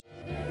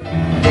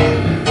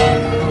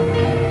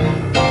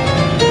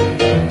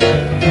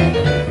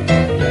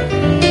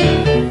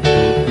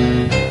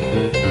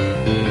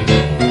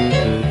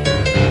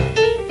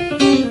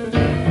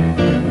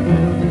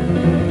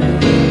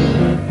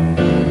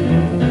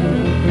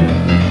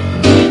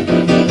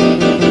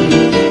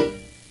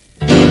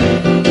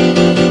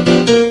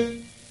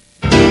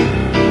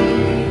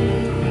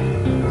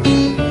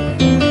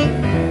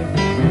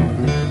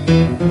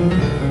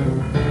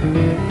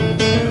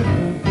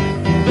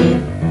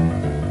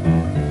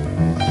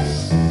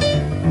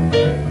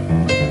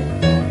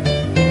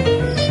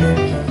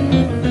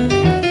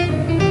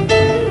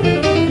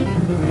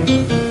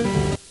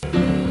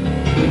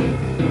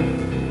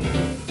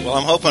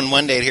I'm hoping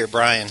one day to hear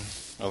Brian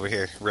over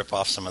here rip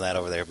off some of that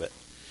over there, but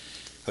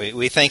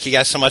we thank you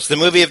guys so much. The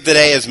movie of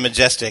today is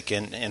Majestic,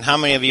 and how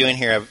many of you in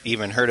here have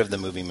even heard of the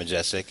movie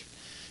Majestic?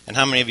 And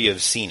how many of you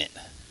have seen it?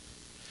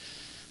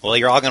 Well,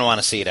 you're all going to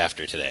want to see it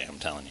after today, I'm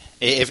telling you.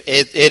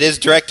 It is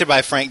directed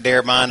by Frank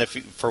Darabont.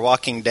 For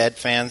Walking Dead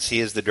fans,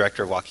 he is the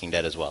director of Walking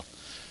Dead as well.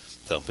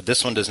 But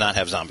this one does not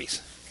have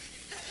zombies.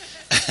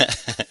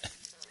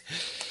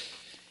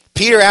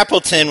 Peter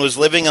Appleton was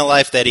living a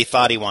life that he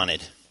thought he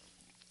wanted.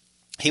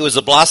 He was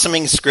a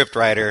blossoming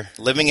scriptwriter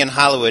living in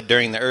Hollywood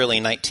during the early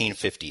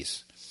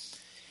 1950s.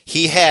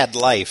 He had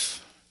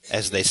life,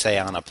 as they say,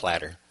 on a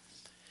platter.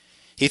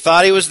 He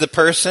thought he was the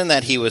person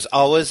that he was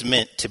always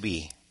meant to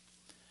be.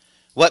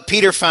 What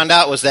Peter found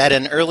out was that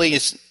in early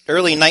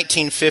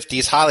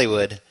 1950s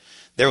Hollywood,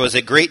 there was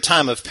a great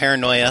time of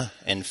paranoia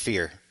and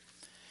fear.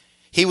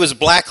 He was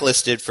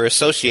blacklisted for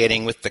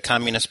associating with the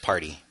Communist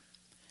Party.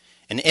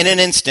 And in an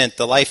instant,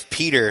 the life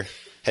Peter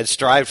had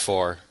strived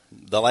for,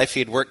 the life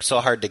he had worked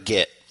so hard to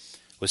get,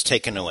 was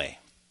taken away.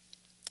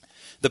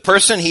 The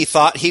person he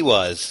thought he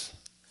was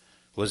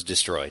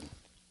destroyed.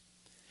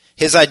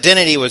 His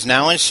identity was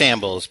now in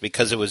shambles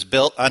because it was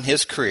built on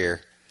his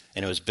career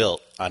and it was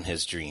built on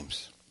his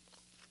dreams.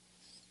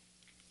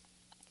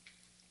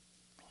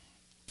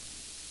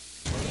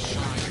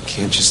 I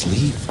can't just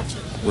leave.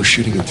 We're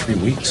shooting in 3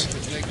 weeks.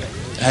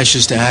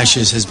 Ashes to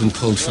Ashes has been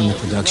pulled from the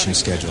production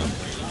schedule.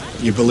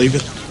 You believe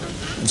it?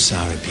 I'm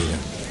sorry, Peter.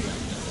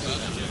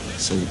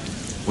 So,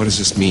 what does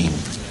this mean?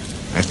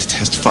 I have to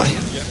testify?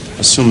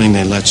 Assuming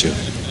they let you.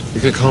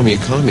 You're going to call me a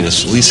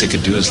communist. The least they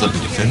could do is let me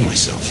defend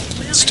myself.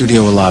 The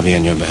studio will lobby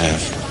on your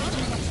behalf.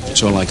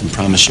 That's all I can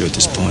promise you at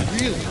this point.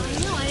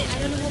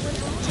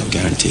 No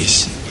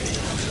guarantees.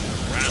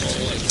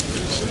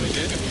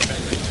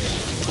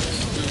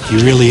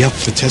 You really up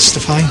for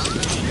testifying?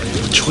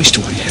 What choice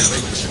do I have?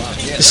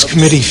 This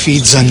committee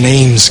feeds on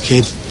names,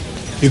 kid.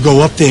 You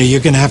go up there,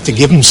 you're going to have to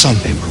give them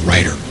something. I'm a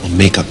writer. I'll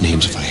make up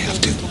names if I have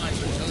to.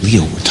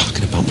 Leo, we're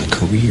talking about my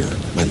career,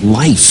 my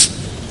life.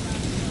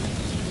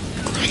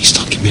 Christ,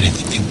 I'll give me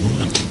anything they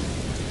want.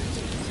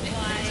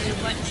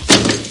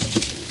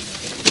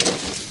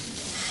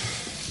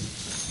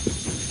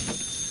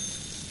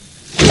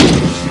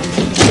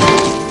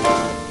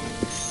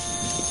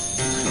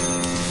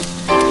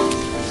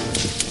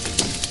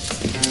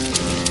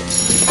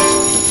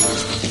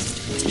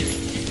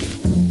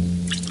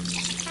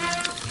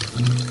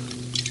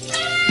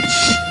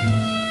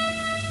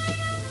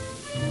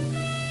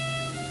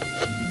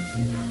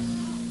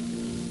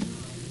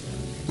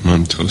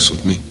 On toast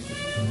with me.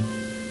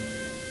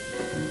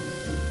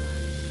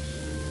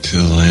 To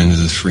the land of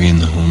the free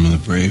and the home of the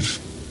brave.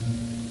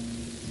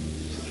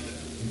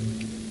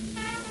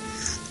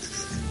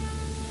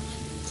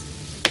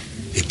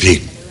 Hey,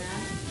 Pete.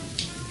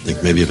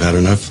 Think maybe you've had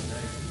enough?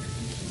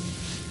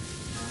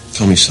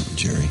 Tell me something,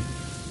 Jerry.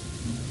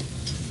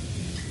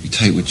 You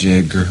tight with J.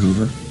 Edgar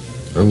Hoover?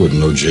 I wouldn't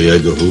know J.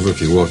 Edgar Hoover if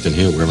he walked in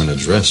here wearing a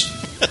dress.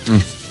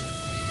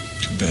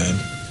 Too bad.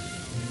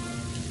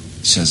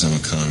 He says I'm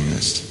a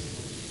communist.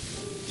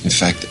 In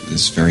fact, at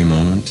this very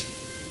moment,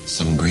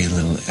 some gray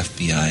little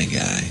FBI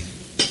guy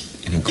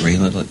in a gray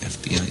little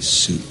FBI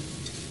suit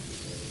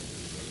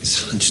is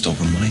hunched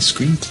over my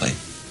screenplay,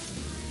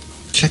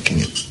 checking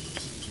it,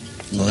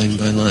 line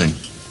by line.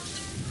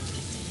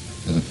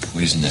 For the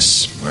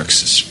poisonous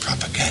Marxist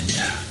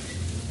propaganda,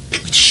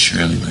 which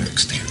surely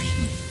lurks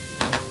therein.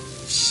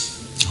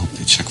 I hope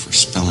they check for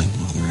spelling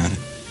while they're at it.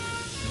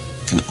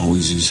 Can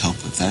always use help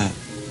with that.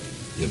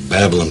 You're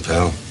babbling,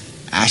 pal.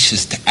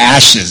 Ashes to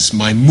Ashes,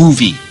 my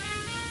movie.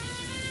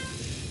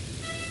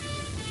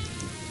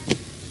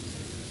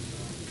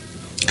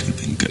 Could have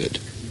been good.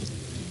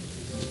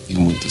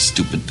 Even with the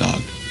stupid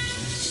dog.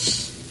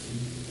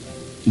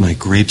 My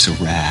grapes of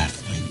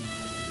wrath. My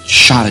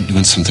shot at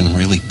doing something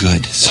really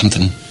good.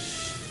 Something.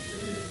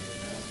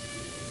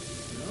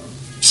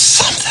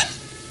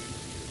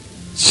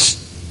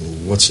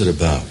 What's it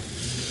about?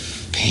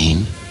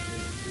 Pain.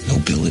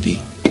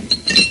 Nobility.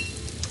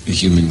 The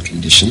human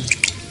condition.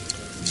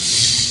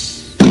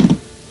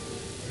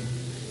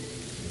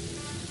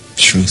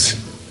 Truth.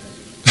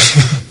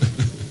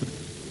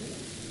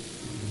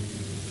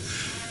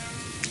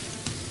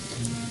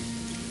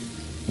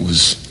 It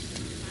was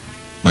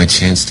my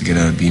chance to get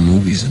out of B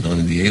movies and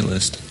onto the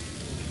A-list.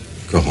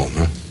 Go home,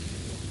 huh?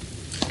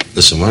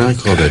 Listen, why don't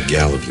I call that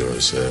gal of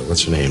yours?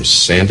 What's her name?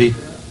 Sandy?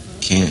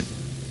 Can't.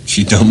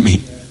 She dumped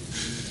me.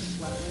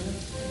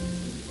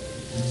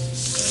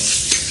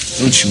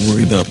 Don't you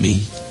worry about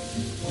me.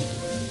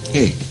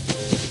 Hey,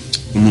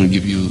 I'm going to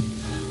give you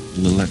a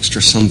little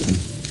extra something.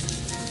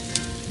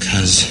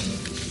 Because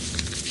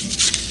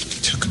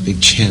you took a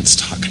big chance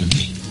talking to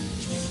me.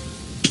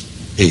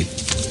 Hey,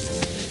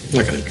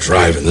 you're not going to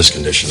drive in this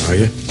condition, are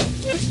you?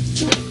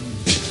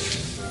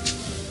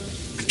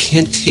 I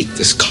can't take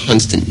this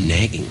constant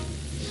nagging.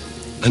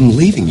 I'm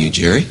leaving you,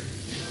 Jerry.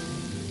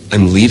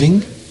 I'm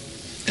leaving,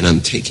 and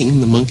I'm taking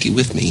the monkey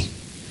with me.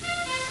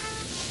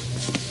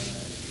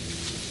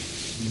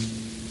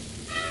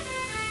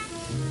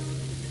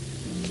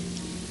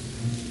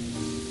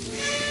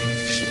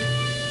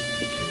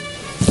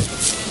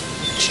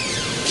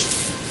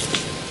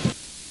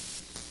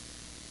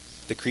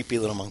 the creepy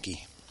little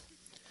monkey.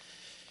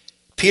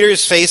 Peter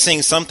is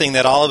facing something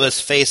that all of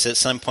us face at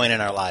some point in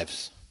our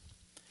lives.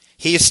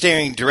 He is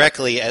staring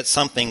directly at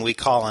something we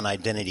call an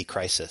identity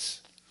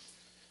crisis.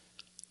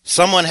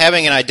 Someone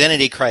having an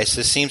identity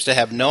crisis seems to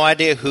have no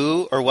idea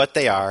who or what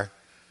they are,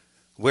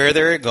 where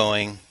they're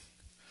going,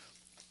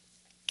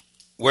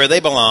 where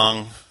they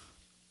belong,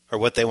 or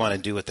what they want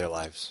to do with their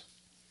lives.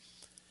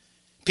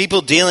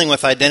 People dealing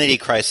with identity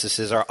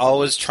crises are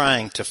always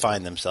trying to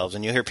find themselves.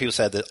 And you hear people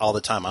say that all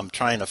the time, I'm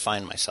trying to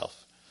find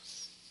myself.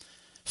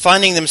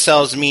 Finding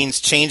themselves means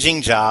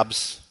changing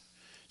jobs,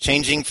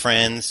 changing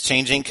friends,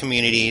 changing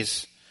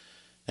communities,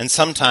 and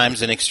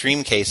sometimes, in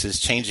extreme cases,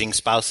 changing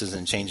spouses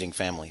and changing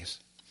families.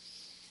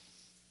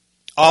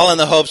 All in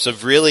the hopes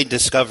of really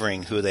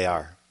discovering who they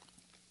are.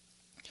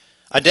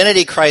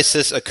 Identity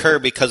crises occur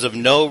because of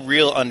no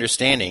real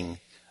understanding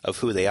of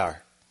who they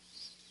are.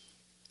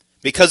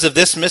 Because of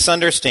this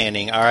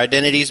misunderstanding, our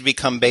identities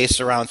become based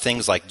around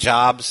things like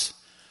jobs,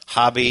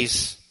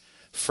 hobbies,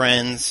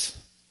 friends,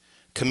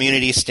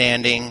 community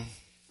standing,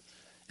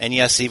 and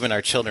yes, even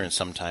our children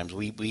sometimes.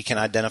 We can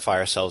identify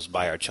ourselves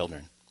by our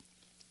children.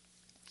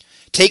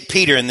 Take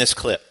Peter in this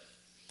clip.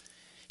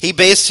 He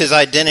based his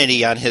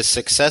identity on his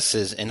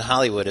successes in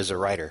Hollywood as a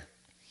writer.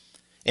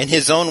 In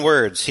his own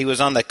words, he was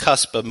on the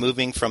cusp of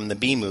moving from the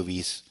B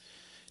movies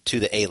to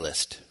the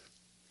A-list.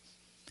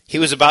 He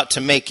was about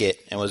to make it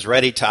and was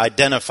ready to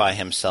identify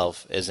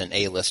himself as an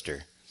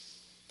A-lister.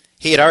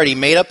 He had already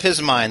made up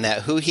his mind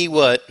that who he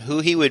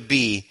would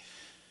be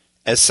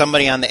as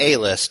somebody on the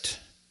A-list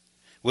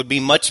would be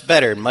much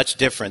better, much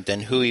different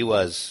than who he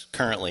was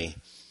currently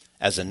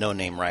as a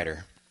no-name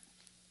writer.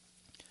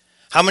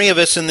 How many of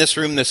us in this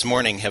room this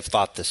morning have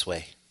thought this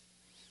way?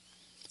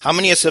 How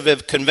many of us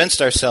have convinced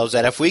ourselves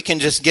that if we can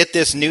just get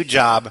this new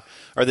job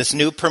or this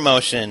new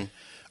promotion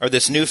or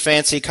this new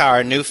fancy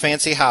car, new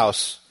fancy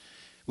house,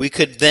 we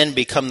could then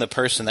become the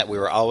person that we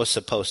were always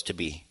supposed to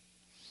be?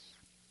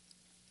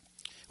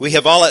 We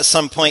have all at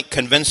some point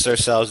convinced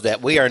ourselves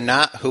that we are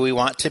not who we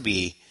want to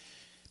be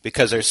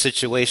because our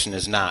situation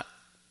is not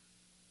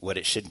what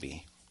it should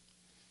be.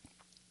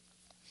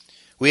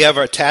 We have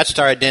attached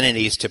our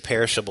identities to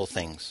perishable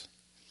things.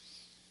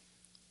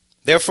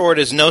 Therefore, it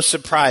is no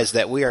surprise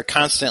that we are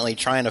constantly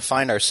trying to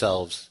find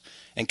ourselves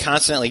and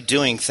constantly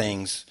doing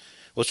things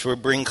which will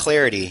bring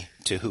clarity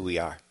to who we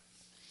are.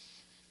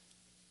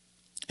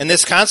 In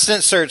this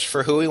constant search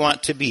for who we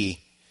want to be,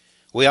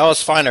 we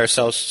always find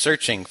ourselves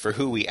searching for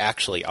who we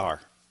actually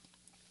are.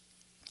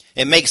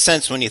 It makes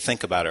sense when you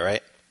think about it,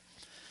 right?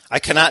 I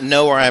cannot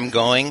know where I'm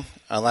going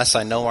unless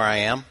I know where I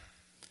am.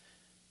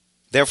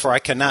 Therefore, I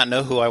cannot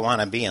know who I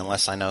want to be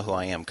unless I know who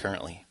I am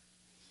currently.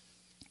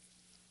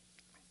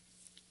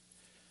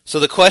 So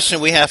the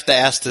question we have to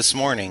ask this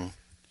morning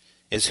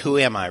is, who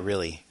am I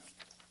really?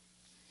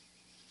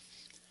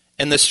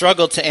 In the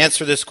struggle to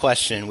answer this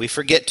question, we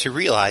forget to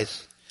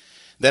realize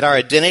that our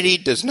identity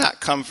does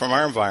not come from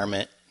our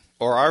environment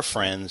or our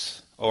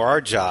friends or our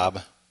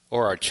job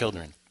or our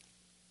children.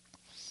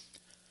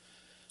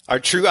 Our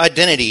true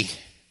identity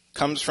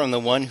comes from the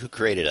one who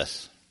created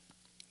us,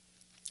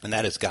 and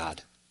that is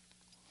God.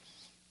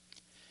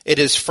 It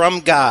is from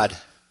God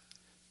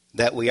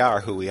that we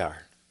are who we are.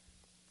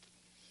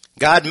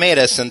 God made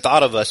us and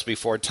thought of us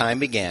before time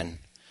began,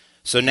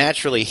 so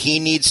naturally he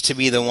needs to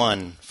be the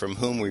one from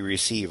whom we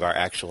receive our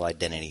actual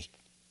identity.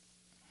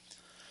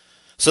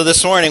 So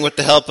this morning, with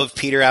the help of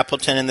Peter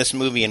Appleton in this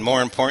movie, and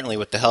more importantly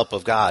with the help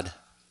of God,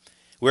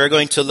 we're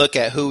going to look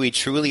at who we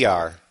truly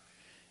are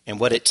and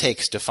what it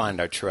takes to find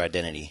our true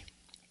identity.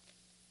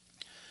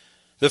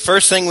 The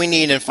first thing we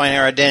need in finding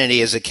our identity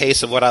is a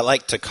case of what I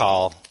like to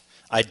call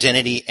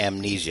identity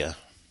amnesia.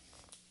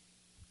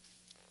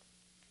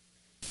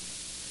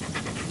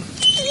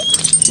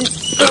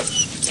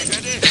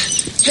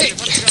 Hey!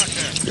 Get out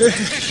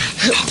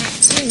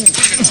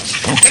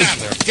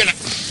there! Get out!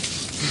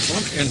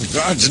 What in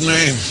God's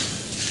name?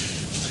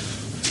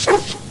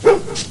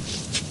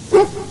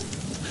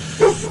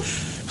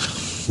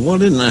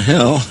 What in the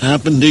hell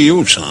happened to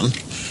you, son?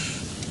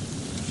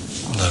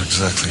 I'm not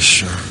exactly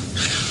sure.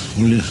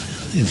 Well, you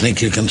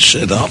think you can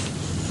sit up?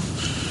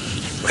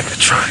 I could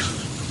try.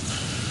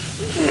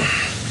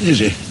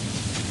 Easy.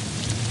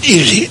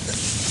 Easy.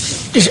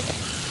 Easy.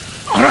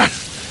 All right.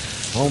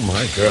 Oh,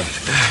 my God.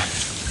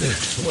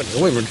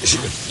 Wait,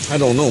 I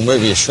don't know.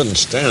 Maybe you shouldn't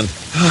stand.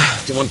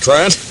 Do you want to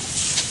try it?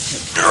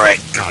 All right.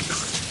 God.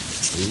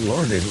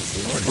 Lordy.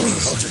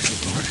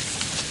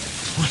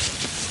 What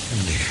in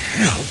the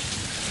hell?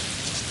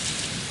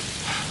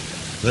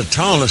 The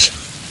town is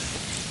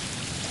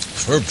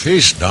for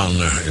peace down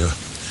there.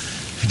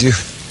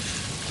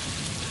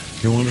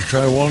 You want to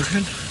try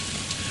walking?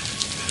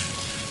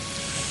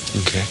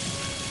 Okay.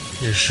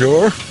 You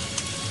sure?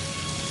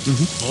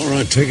 Mm-hmm. All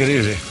right, take it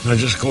easy. Now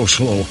just go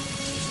slow.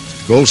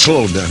 Go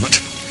slow, damn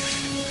it.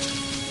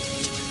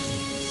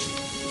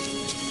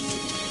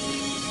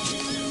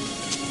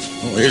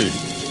 Oh, easy.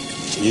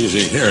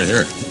 Easy.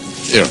 Here.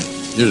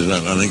 Use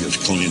that. I think it's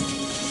clean.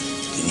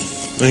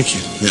 Thank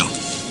you. Yeah.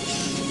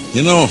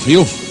 You know,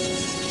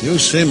 you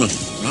seem an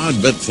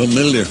odd bit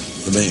familiar.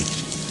 To me.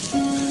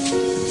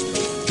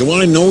 Do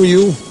I know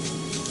you?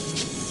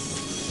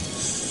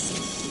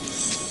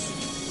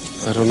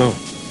 I don't know.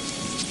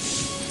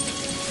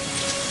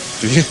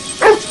 Do you?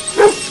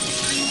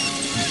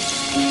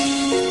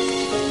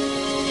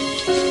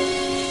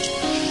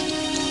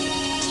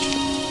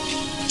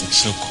 It's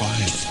so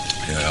quiet.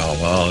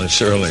 Yeah, well,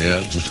 it's early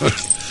yet.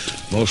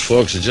 Most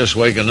folks are just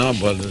waking up,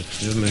 but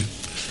it's usually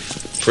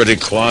pretty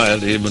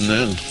quiet even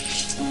then.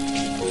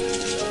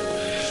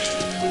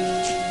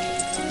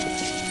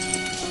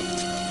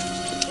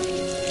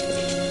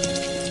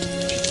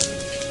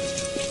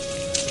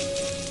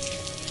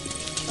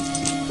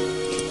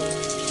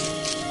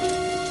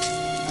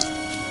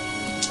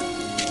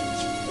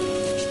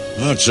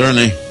 That's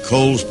Ernie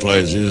Cole's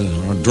place. He's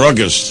our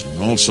druggist,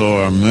 and also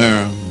our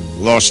mayor.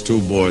 Lost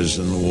two boys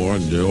in the war,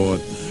 Joe at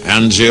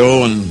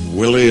Angio and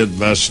Willie at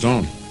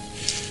Bastogne.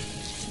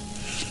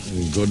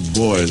 Good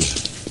boys,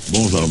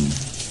 both of them.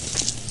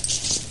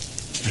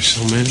 There's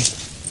so many.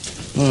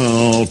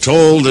 Well, all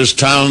told, this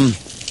town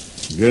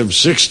gave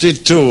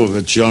 62 of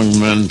its young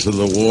men to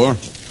the war.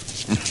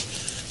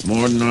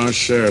 More than our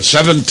share.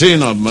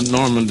 17 of them at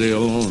Normandy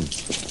alone.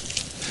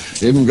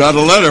 Even got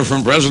a letter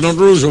from President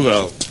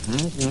Roosevelt.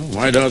 The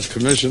White House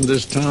commissioned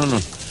this town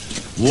a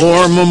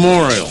war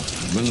memorial.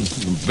 Been in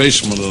the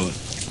basement of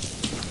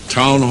the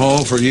town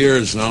hall for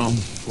years now.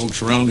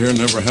 Folks around here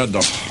never had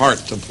the heart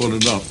to put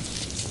it up.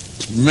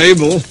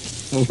 Mabel,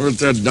 over at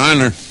that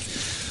diner,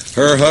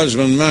 her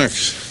husband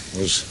Max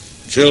was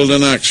killed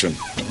in action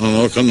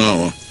on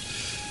Okinawa.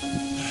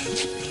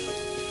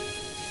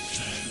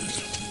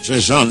 Say,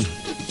 son,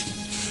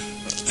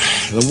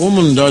 the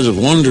woman does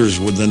wonders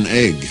with an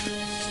egg.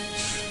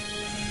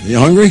 You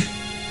hungry?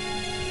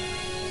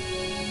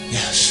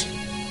 Yes.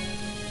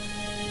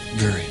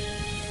 Very.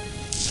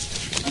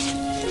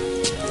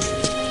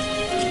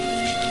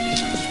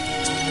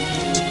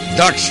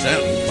 Doc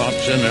Stanton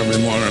pops in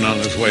every morning on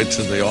his way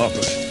to the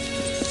office.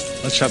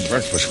 Let's have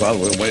breakfast while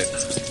we wait.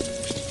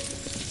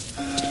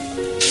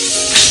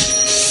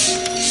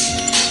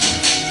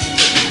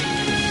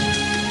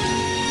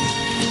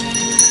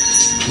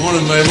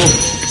 Morning, Mabel.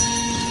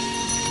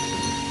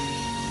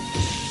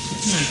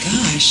 Oh my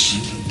gosh.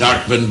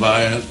 Doc been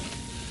by it?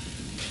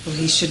 Well,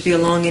 he should be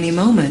along any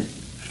moment.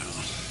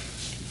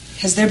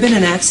 Has there been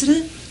an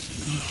accident?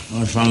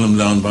 I found him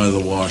down by the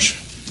wash.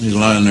 He's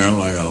lying there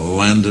like a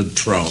landed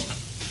trout.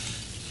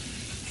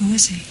 Who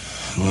is he?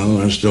 Well,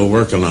 they're still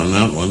working on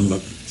that one,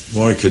 but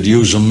boy could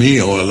use a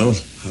meal. Are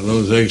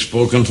those eggs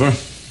spoken for?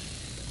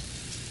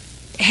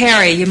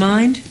 Harry, you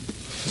mind?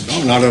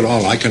 No, not at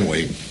all. I can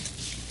wait.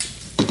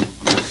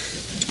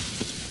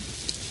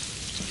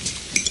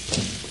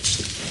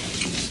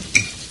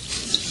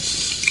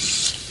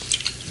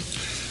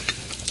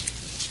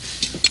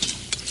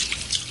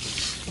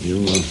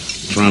 You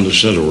trying to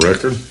set a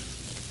record?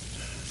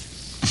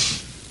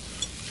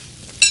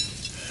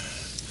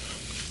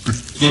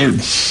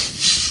 Good.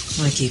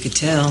 Like you could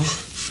tell.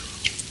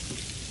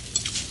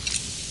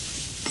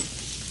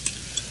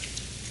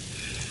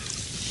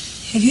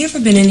 Have you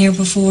ever been in here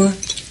before? I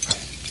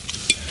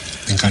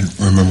think I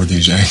remember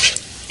these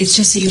eggs. It's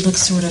just that you look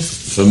sort of...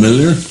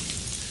 Familiar?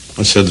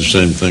 I said the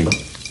same thing.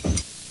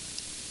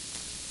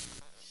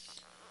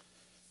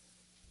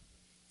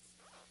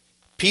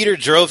 Peter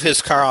drove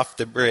his car off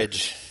the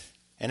bridge,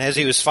 and as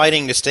he was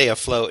fighting to stay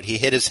afloat, he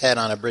hit his head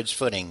on a bridge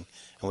footing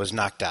and was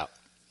knocked out.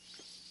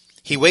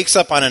 He wakes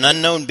up on an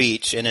unknown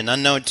beach in an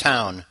unknown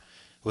town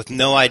with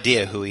no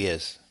idea who he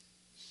is.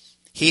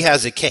 He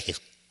has a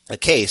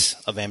case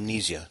of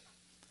amnesia.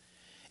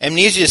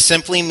 Amnesia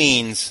simply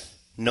means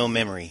no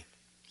memory.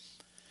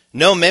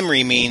 No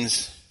memory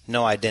means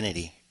no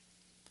identity.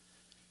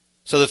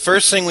 So the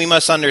first thing we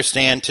must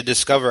understand to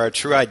discover our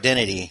true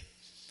identity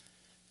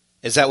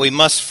is that we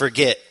must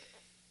forget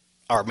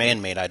our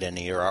man-made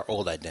identity or our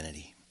old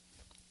identity.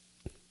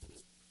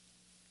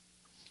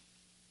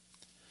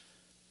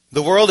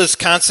 The world is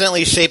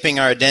constantly shaping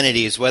our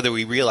identities whether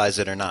we realize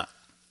it or not.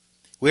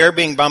 We are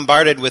being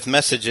bombarded with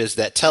messages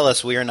that tell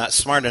us we are not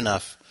smart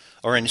enough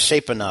or in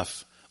shape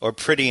enough or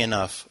pretty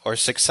enough or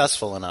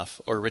successful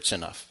enough or rich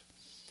enough.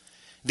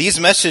 These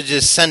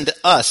messages send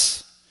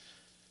us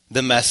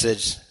the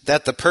message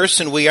that the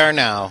person we are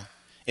now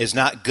is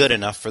not good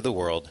enough for the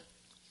world,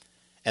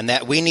 and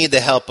that we need the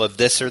help of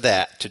this or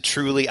that to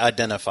truly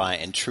identify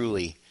and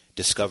truly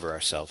discover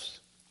ourselves.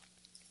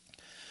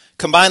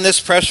 Combine this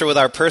pressure with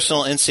our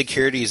personal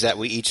insecurities that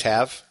we each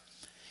have,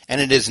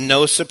 and it is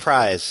no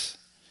surprise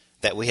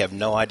that we have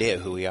no idea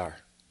who we are.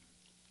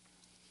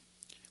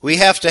 We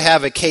have to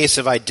have a case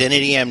of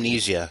identity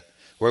amnesia,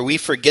 where we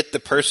forget the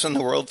person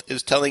the world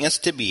is telling us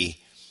to be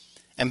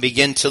and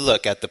begin to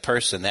look at the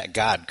person that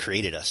God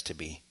created us to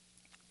be.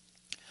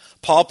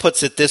 Paul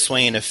puts it this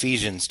way in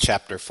Ephesians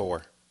chapter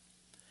 4.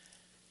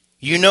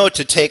 You know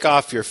to take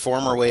off your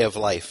former way of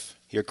life,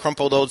 your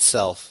crumpled old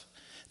self,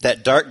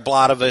 that dark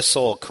blot of a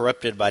soul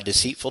corrupted by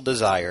deceitful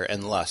desire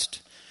and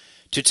lust,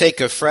 to take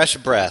a fresh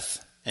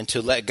breath and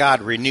to let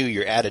God renew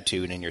your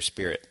attitude and your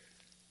spirit.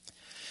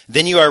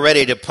 Then you are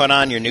ready to put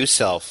on your new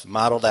self,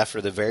 modeled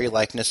after the very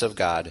likeness of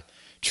God,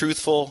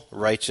 truthful,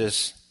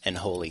 righteous, and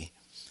holy.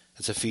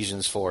 That's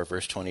Ephesians 4,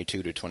 verse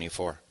 22 to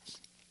 24.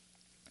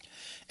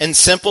 In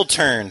simple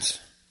terms,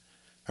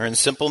 or in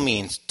simple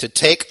means, to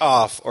take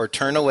off or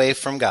turn away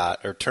from God,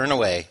 or turn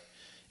away,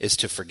 is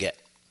to forget.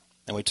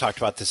 And we talked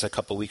about this a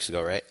couple weeks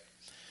ago, right?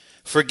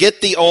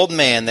 Forget the old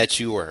man that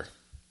you were.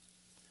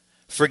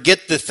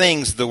 Forget the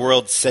things the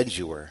world said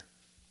you were.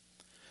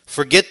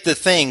 Forget the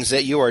things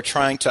that you are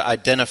trying to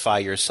identify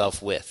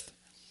yourself with.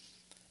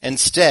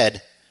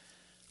 Instead,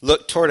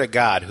 look toward a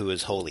God who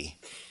is holy.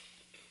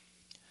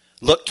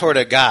 Look toward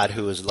a God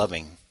who is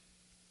loving.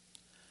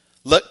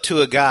 Look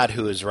to a God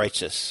who is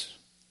righteous.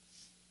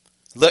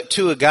 Look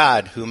to a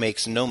God who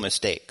makes no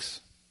mistakes.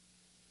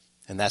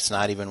 And that's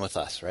not even with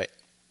us, right?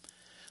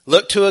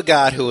 Look to a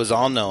God who is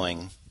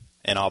all-knowing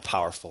and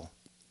all-powerful.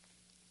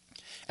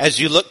 As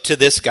you look to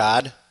this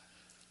God,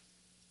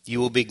 you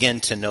will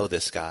begin to know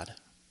this God.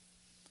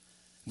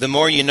 The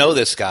more you know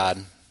this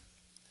God,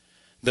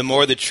 the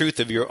more the truth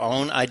of your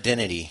own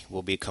identity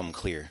will become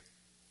clear.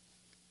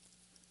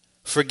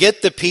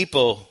 Forget the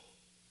people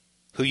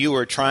who you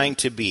are trying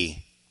to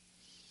be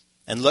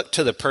and look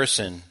to the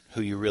person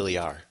who you really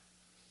are.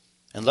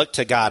 And look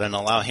to God and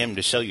allow Him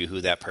to show you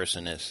who that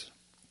person is.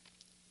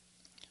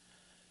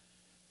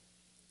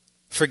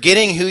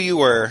 Forgetting who you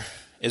were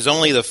is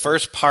only the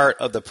first part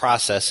of the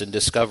process in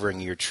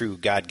discovering your true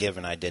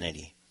God-given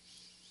identity.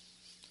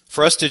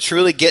 For us to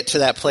truly get to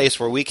that place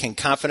where we can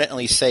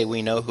confidently say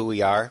we know who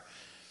we are,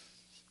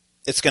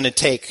 it's going to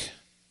take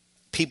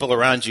people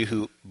around you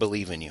who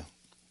believe in you.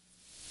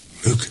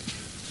 Luke,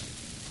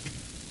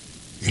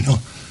 you know,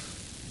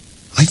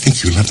 I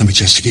think you love the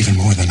Majestic even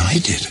more than I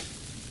did.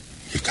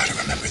 You've got to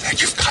remember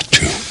that. You've got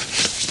to.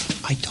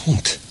 I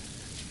don't.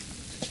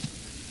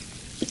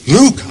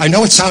 Luke, I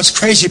know it sounds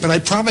crazy, but I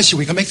promise you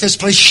we can make this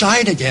place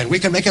shine again. We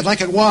can make it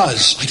like it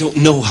was. I don't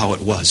know how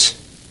it was.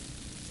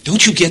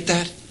 Don't you get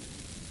that?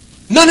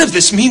 None of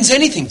this means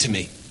anything to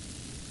me.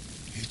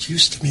 It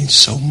used to mean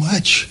so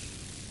much.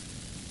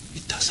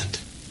 It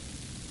doesn't.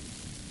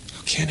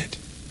 How can it?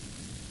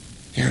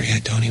 Harry, I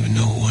don't even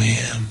know who I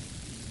am.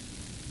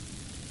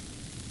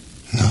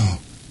 No.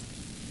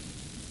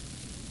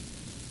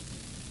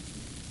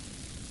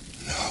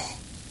 No.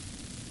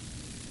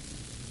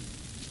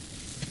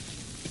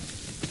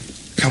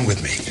 Come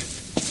with me.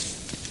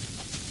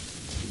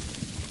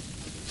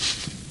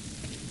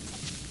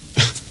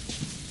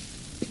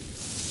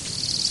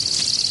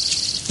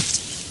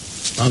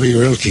 Bobby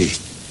Rilke.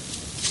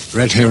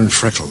 Red hair and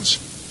freckles.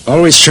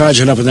 Always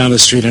charging up and down the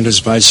street on his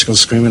bicycle,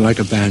 screaming like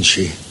a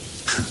banshee.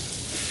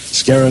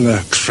 Scaring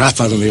the crap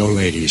out of the old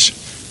ladies.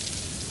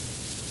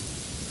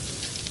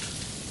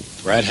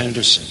 Brad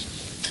Henderson.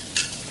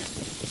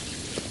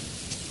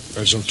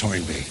 Virgil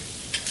Toynbee.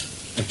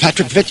 And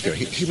Patrick Victor.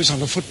 He was on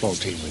the football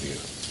team with you.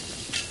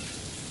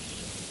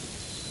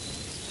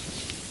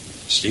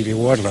 Stevie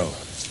Wardlow.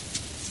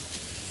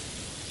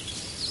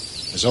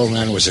 His old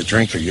man was a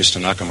drinker, used to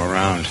knock him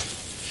around.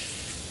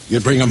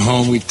 You'd bring him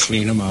home, we'd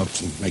clean him up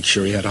and make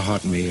sure he had a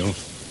hot meal.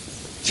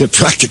 He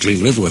practically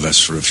lived with us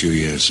for a few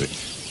years.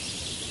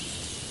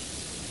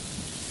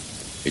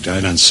 He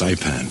died on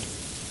Saipan.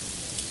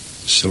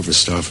 Silver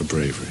Star for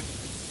bravery.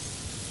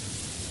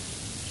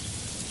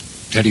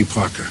 Teddy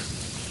Parker.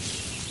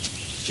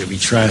 Jimmy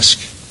Trask.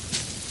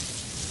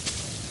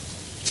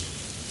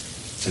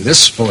 And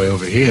this boy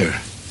over here.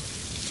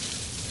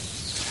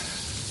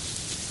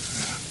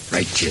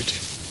 Right kid.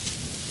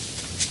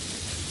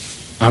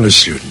 Honor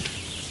student.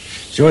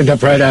 Joined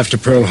up right after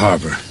Pearl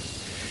Harbor.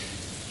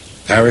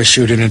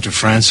 Parachuted into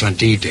France on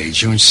D-Day,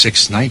 June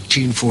 6,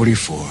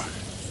 1944.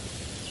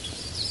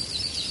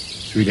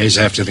 3 days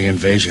after the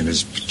invasion,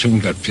 his platoon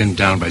got pinned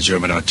down by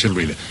German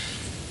artillery.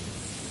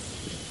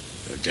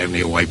 They're damn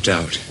near wiped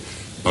out.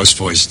 Most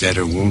boys dead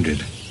or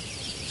wounded,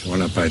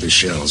 torn up by the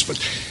shells. But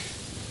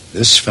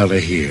this fella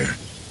here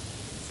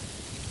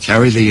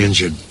carried the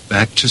injured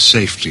back to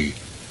safety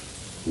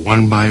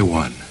one by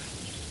one.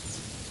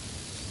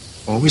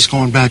 Always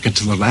going back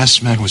until the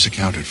last man was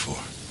accounted for.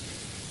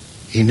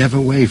 He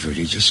never wavered.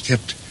 He just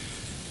kept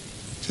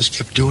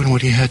doing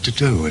what he had to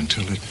do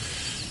until it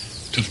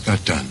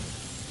got done.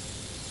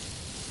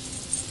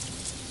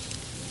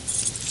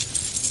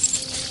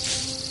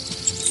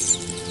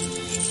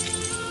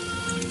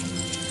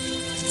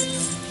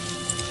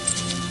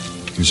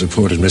 He was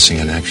reported missing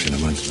in action a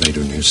month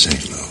later near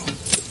St. Lo.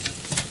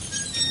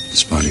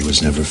 His body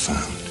was never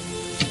found.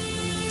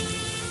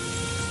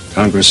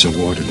 Congress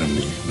awarded him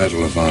the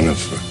Medal of Honor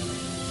for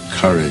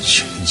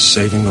courage in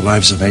saving the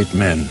lives of 8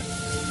 men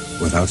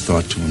without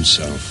thought to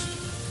himself.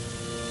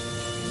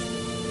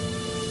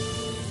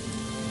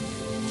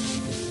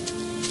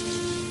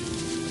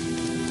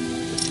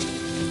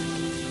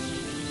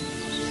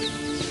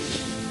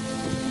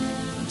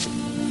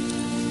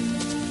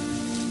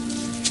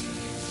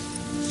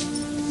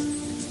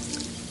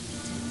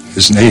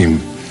 His name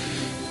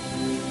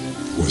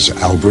was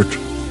Albert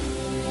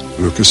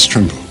Lucas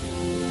Trimble.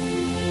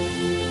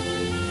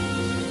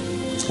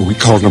 We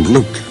called him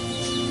Luke.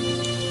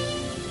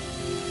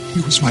 He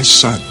was my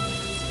son.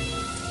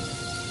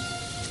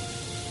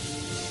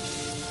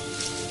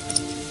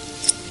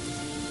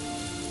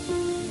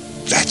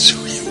 That's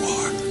who you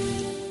are.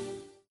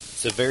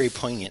 It's a very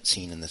poignant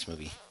scene in this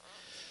movie.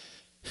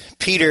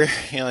 Peter,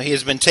 he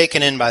has been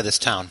taken in by this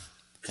town,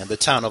 and the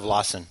town of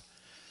Lawson.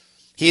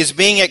 He is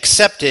being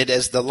accepted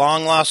as the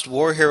long-lost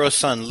war hero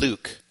son,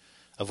 Luke,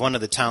 of one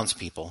of the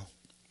townspeople.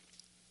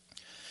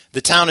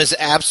 The town is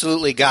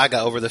absolutely gaga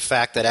over the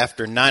fact that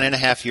after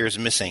 9.5 years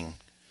missing,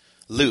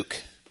 Luke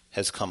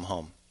has come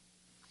home.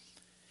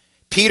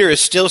 Peter is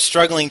still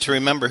struggling to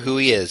remember who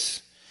he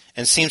is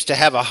and seems to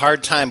have a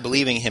hard time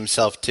believing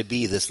himself to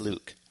be this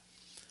Luke.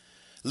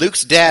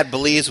 Luke's dad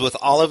believes with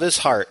all of his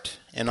heart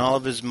and all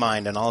of his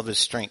mind and all of his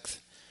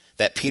strength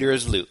that Peter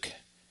is Luke,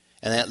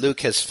 and that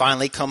Luke has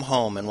finally come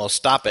home and will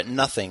stop at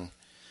nothing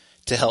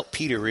to help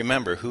Peter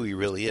remember who he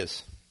really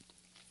is.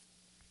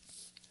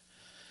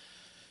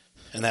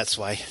 And that's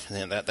what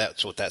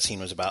that scene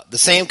was about. The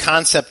same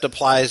concept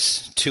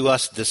applies to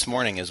us this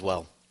morning as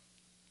well.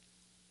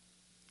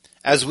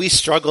 As we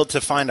struggle to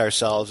find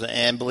ourselves,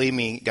 and believe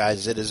me,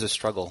 guys, it is a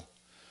struggle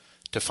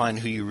to find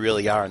who you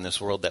really are in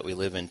this world that we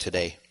live in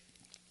today.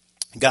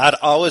 God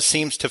always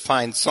seems to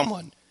find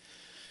someone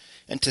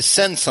and to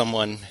send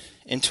someone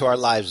into our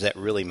lives that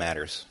really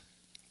matters.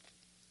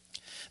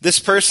 This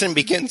person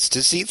begins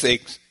to see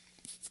things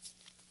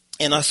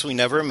in us we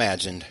never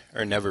imagined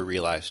or never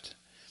realized.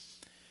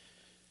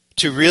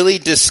 To really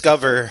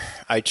discover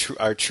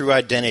our true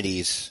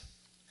identities,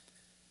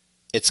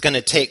 it's going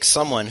to take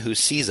someone who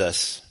sees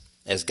us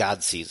as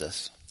God sees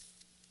us.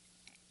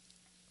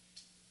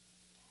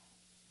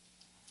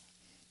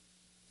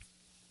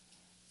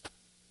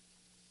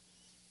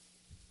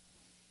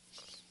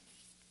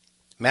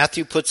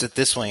 Matthew puts it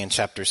this way in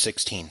chapter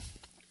 16.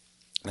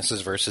 This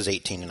is verses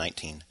 18 and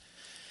 19.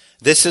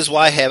 This is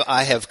why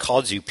I have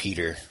called you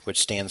Peter, which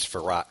stands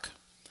for rock.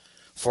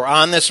 For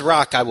on this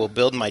rock I will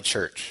build my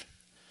church.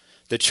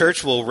 The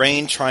church will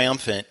reign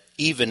triumphant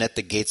even at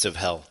the gates of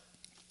hell.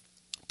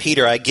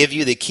 Peter, I give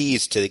you the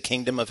keys to the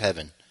kingdom of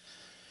heaven.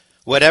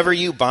 Whatever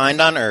you bind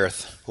on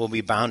earth will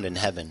be bound in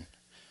heaven,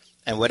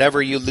 and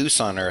whatever you loose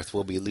on earth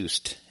will be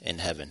loosed in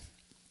heaven.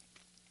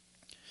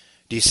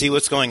 Do you see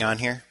what's going on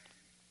here?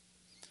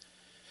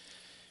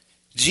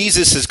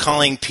 Jesus is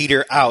calling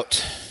Peter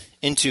out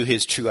into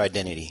his true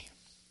identity.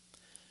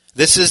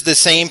 This is the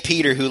same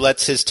Peter who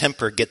lets his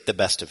temper get the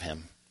best of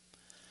him.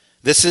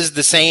 This is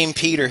the same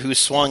Peter who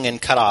swung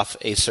and cut off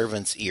a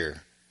servant's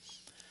ear.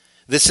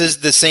 This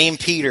is the same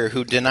Peter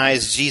who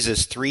denies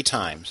Jesus 3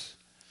 times.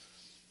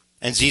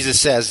 And Jesus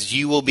says,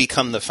 you will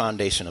become the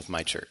foundation of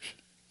my church.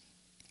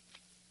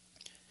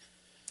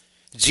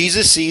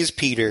 Jesus sees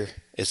Peter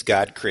as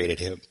God created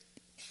him.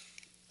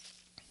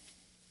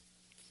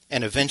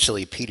 And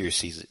eventually Peter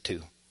sees it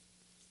too.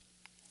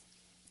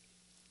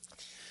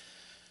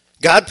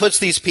 God puts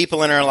these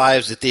people in our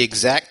lives at the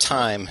exact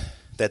time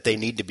that they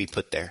need to be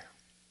put there.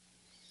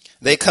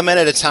 They come in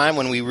at a time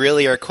when we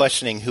really are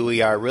questioning who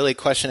we are, really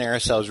questioning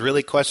ourselves,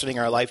 really questioning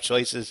our life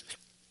choices,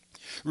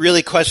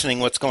 really questioning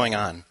what's going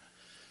on.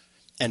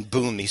 And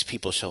boom, these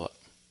people show up.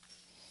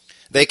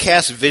 They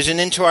cast vision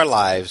into our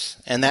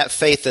lives, and that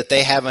faith that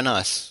they have in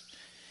us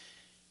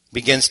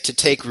begins to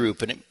take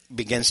root, and it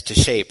begins to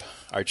shape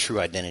our true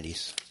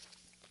identities.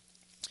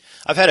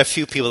 I've had a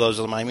few people those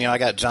remind me. I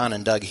got John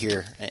and Doug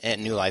here at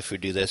New Life who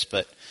do this,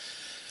 but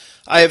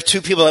I have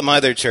 2 people at my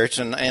other church,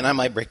 and I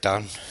might break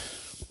down.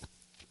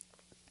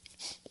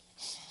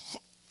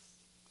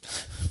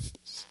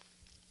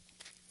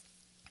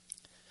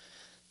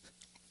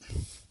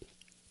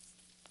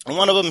 And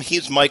one of them,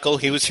 he's Michael.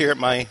 He was here at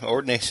my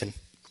ordination.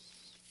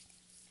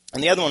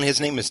 And the other one,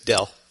 his name is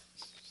Dell.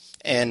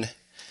 And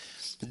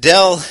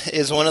Dell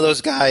is one of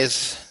those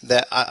guys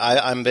that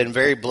I've been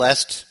very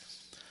blessed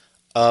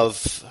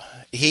of.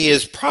 He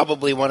is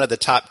probably one of the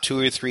top 2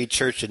 or 3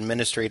 church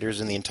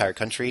administrators in the entire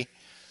country.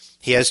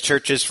 He has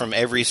churches from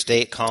every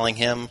state calling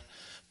him.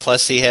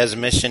 Plus he has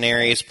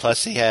missionaries.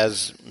 Plus he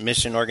has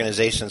mission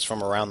organizations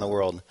from around the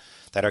world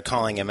that are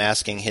calling him,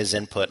 asking his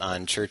input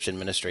on church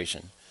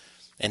administration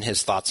and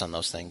his thoughts on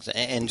those things.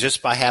 And just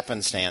by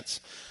happenstance,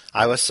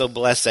 I was so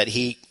blessed that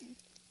he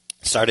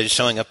started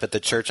showing up at the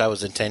church I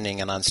was attending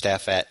and on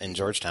staff at in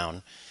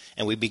Georgetown,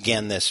 and we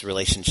began this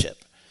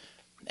relationship.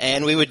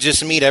 And we would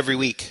just meet every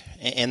week.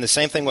 And the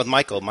same thing with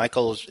Michael.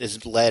 Michael has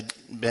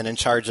been in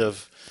charge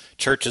of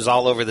churches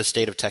all over the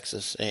state of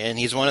Texas, and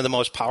he's one of the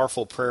most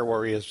powerful prayer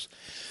warriors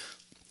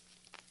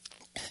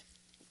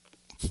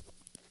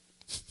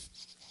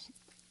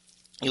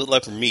you'll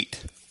ever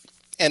meet.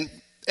 And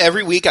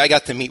every week I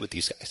got to meet with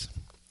these guys.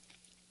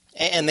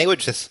 And they would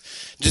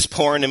just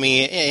pour into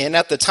me. And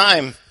at the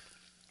time,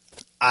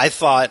 I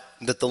thought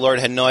that the Lord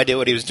had no idea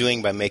what he was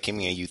doing by making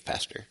me a youth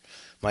pastor.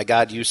 My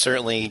God, you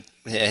certainly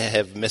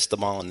have missed the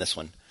ball on this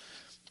one.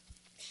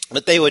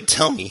 But they would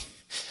tell me,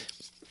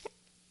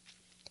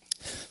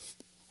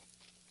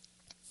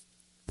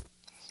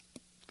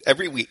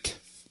 every week,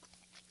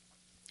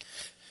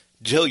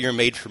 Joe, you're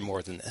made for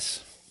more than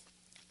this.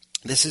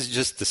 This is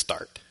just the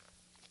start.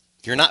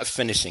 You're not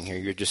finishing here.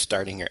 You're just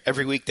starting here.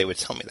 Every week they would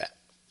tell me that.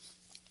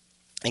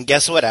 And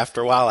guess what?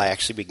 After a while, I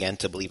actually began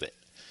to believe it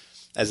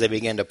as they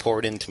began to pour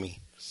it into me.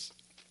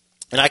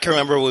 And I can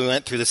remember we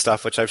went through the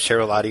stuff, which I've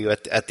shared a lot of you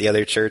at the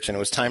other church, and it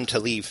was time to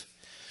leave.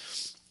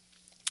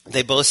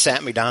 They both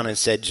sat me down and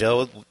said,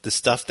 Joe, the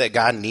stuff that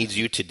God needs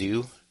you to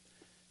do,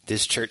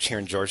 this church here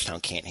in Georgetown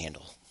can't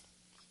handle.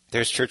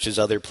 There's churches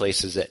other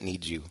places that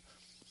need you.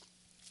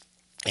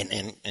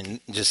 And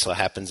just so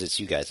happens it's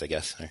you guys, I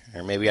guess.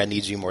 Or maybe I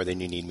need you more than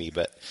you need me.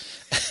 But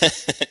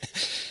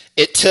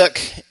it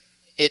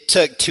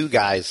took two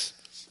guys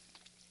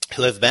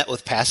who have met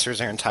with pastors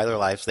their entire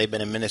lives. They've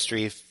been in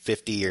ministry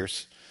 50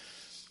 years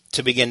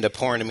to begin to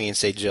pour into me and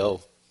say,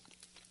 Joe,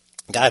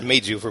 God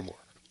made you for more.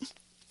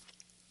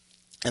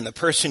 And the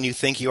person you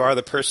think you are,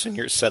 the person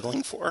you're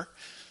settling for,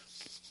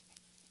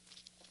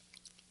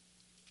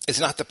 is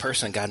not the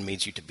person God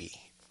made you to be.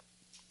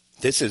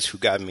 This is who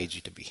God made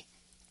you to be.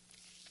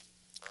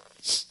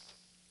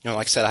 You know,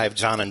 like I said, I have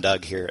John and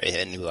Doug here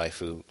at New Life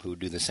who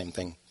do the same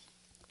thing.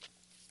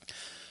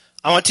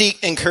 I want to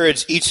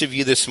encourage each of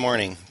you this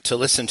morning to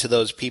listen to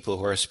those people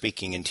who are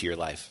speaking into your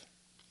life.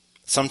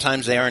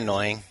 Sometimes they are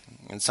annoying,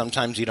 and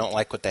sometimes you don't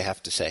like what they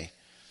have to say.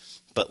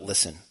 But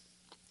listen.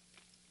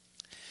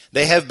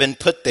 They have been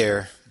put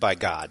there by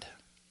God.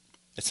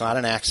 It's not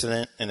an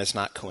accident, and it's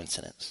not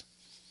coincidence.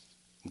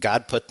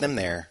 God put them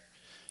there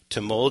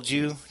to mold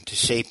you, to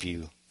shape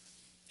you,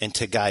 and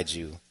to guide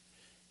you,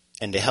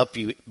 and to help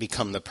you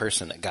become the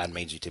person that God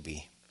made you to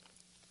be.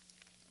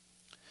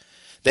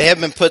 They have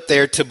been put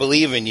there to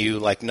believe in you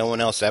like no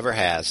one else ever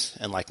has,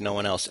 and like no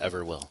one else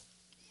ever will.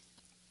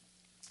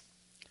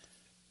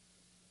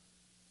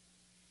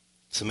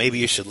 So maybe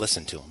you should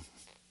listen to them.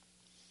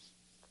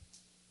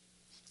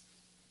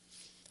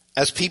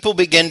 As people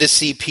begin to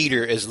see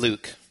Peter as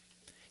Luke,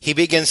 he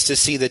begins to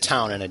see the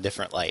town in a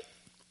different light.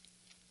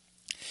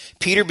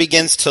 Peter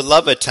begins to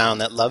love a town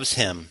that loves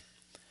him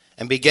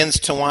and begins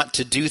to want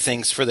to do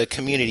things for the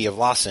community of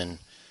Lawson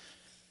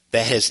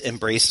that has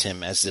embraced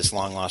him as this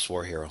long-lost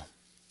war hero.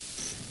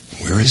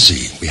 Where is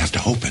he? We have to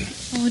open.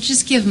 Oh,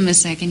 just give him a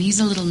second. He's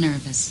a little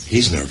nervous.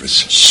 He's nervous.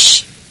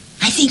 Shh.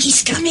 I think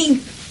he's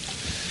coming.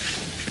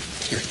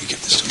 Here, you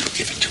give this to him.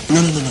 Give it to him.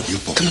 No. You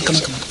both. Come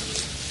on.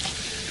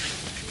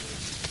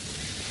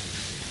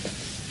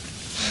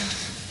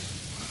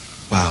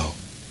 Wow.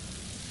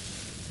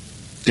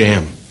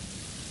 Damn.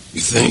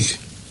 You think?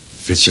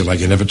 Fits you like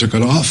you never took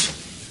it off.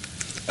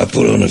 I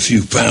put on a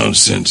few pounds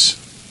since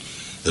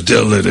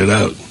Adele let it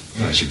out.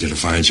 Well, she did a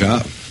fine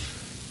job.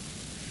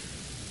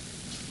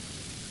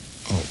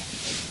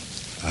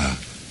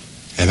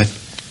 Emmett?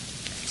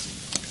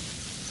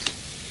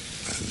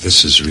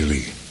 This is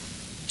really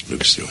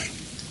Luke's doing.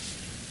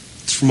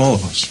 It's from all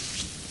of us.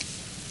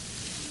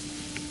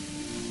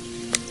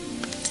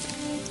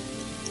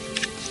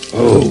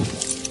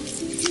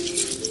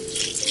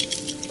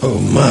 Oh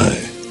my.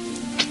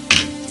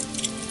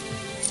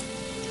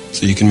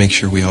 So you can make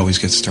sure we always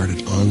get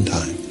started on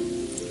time.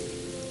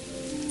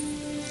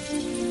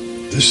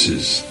 This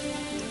is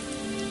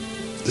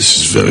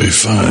very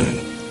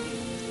fine.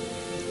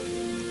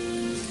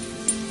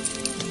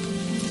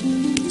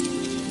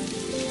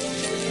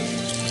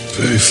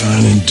 Very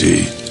fine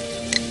indeed.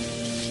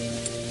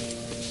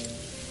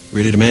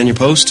 Ready to man your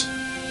post?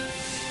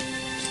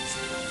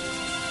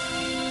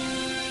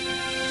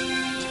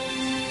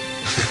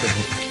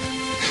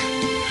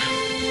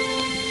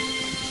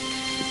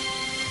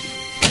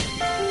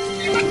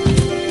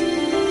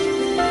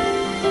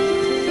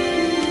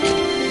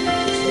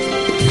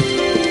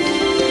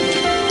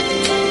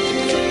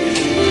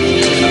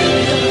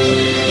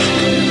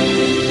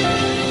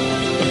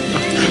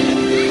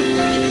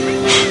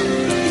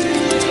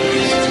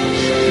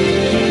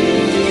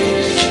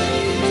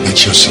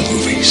 Show some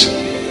movies.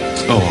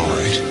 Oh, all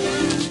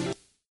right.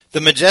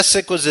 The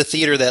Majestic was the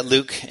theater that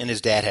Luke and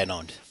his dad had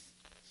owned.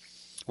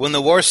 When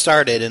the war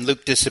started and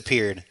Luke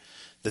disappeared,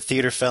 the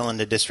theater fell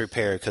into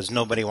disrepair because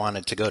nobody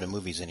wanted to go to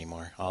movies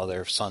anymore. All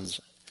their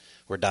sons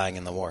were dying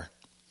in the war.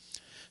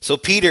 So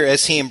Peter,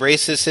 as he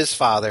embraces his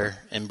father,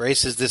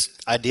 embraces this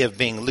idea of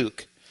being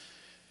Luke,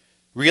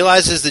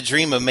 realizes the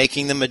dream of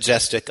making the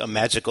Majestic a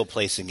magical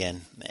place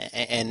again.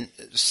 And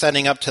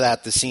setting up to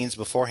that, the scenes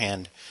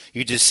beforehand,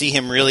 you just see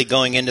him really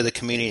going into the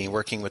community,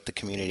 working with the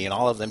community, and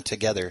all of them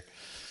together,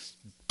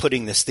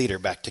 putting this theater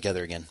back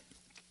together again.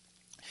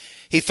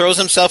 He throws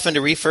himself into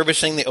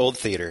refurbishing the old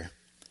theater.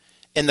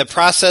 In the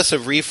process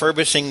of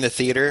refurbishing the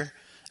theater,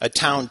 a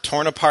town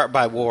torn apart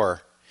by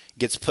war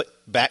gets put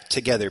back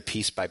together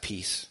piece by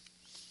piece.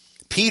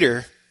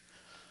 Peter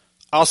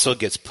also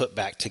gets put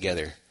back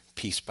together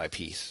piece by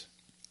piece.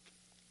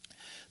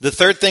 The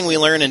third thing we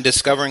learn in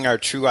discovering our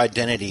true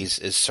identities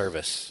is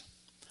service.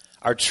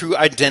 Our true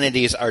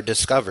identities are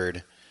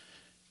discovered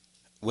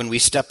when we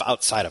step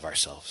outside of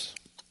ourselves.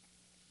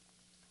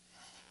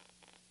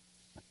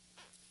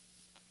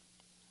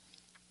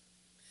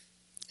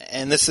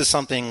 And this is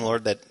something,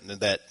 Lord,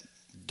 that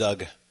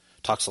Doug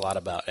talks a lot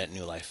about at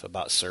New Life,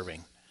 about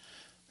serving.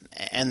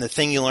 And the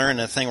thing you learn, and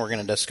the thing we're going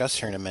to discuss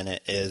here in a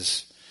minute,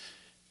 is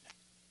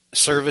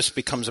service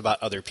becomes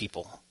about other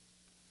people.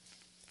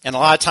 And a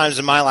lot of times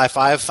in my life,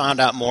 I have found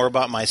out more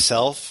about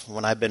myself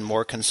when I've been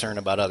more concerned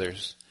about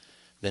others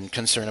than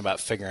concerned about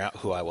figuring out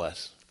who I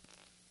was.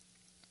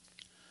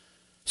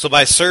 So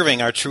by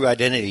serving, our true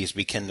identities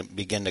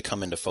begin to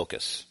come into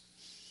focus.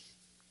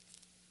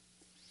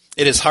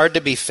 It is hard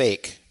to be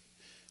fake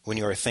when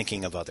you are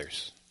thinking of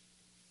others.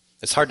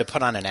 It's hard to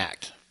put on an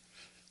act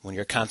when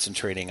you're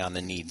concentrating on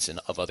the needs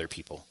of other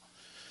people.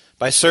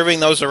 By serving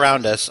those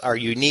around us, our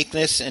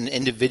uniqueness and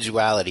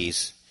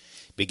individualities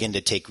begin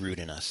to take root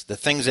in us. The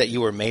things that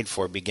you were made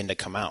for begin to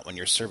come out when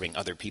you're serving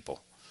other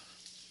people.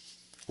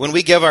 When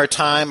we give our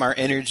time, our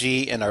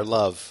energy, and our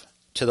love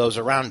to those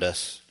around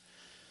us,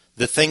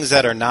 the things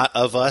that are not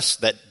of us,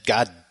 that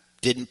God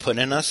didn't put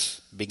in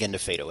us, begin to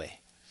fade away.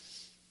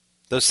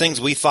 Those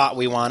things we thought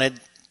we wanted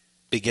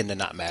begin to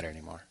not matter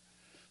anymore.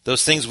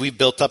 Those things we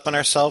built up in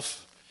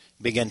ourselves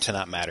begin to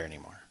not matter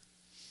anymore.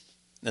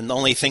 And the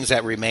only things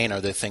that remain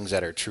are the things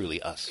that are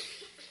truly us.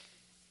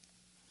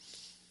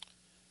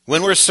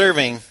 When we're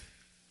serving,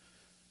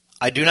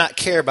 I do not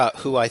care about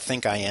who I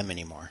think I am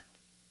anymore.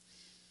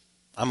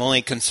 I'm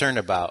only concerned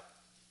about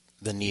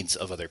the needs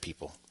of other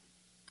people.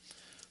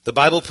 The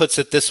Bible puts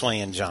it this way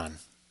in John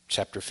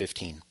chapter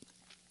 15.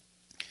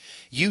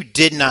 You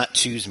did not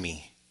choose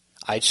me.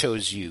 I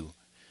chose you.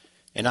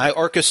 And I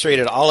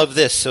orchestrated all of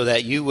this so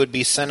that you would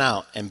be sent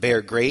out and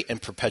bear great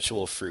and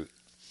perpetual fruit.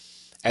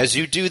 As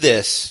you do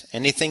this,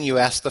 anything you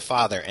ask the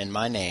Father in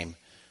my name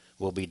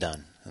will be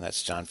done. And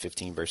that's John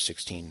 15, verse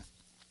 16.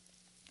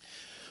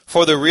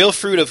 For the real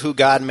fruit of who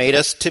God made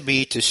us to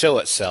be to show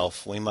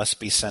itself, we must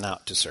be sent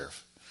out to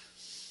serve.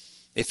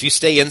 If you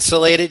stay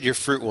insulated, your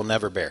fruit will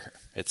never bear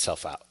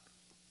itself out.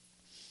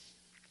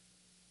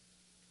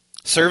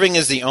 Serving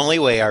is the only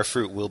way our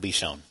fruit will be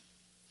shown.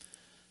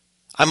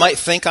 I might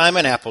think I'm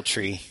an apple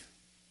tree,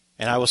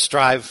 and I will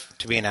strive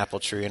to be an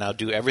apple tree, and I'll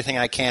do everything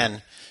I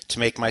can to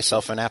make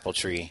myself an apple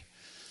tree,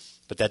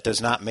 but that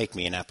does not make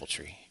me an apple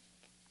tree.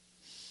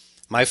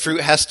 My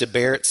fruit has to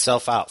bear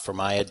itself out for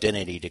my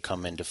identity to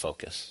come into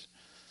focus.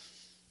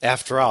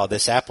 After all,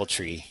 this apple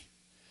tree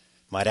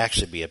might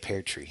actually be a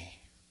pear tree.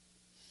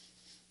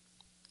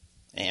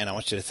 And I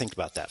want you to think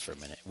about that for a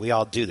minute. We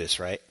all do this,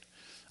 right?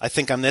 I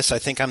think I'm this, I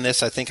think I'm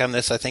this, I think I'm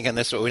this, I think I'm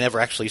this, but we never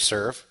actually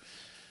serve.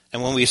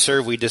 And when we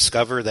serve, we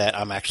discover that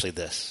I'm actually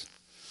this.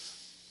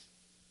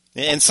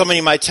 And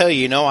somebody might tell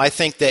you, I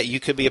think that you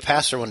could be a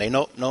pastor one day.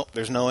 Nope,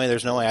 there's no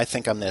way. I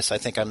think I'm this, I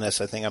think I'm this,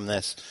 I think I'm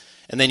this.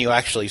 And then you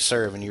actually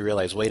serve and you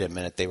realize, wait a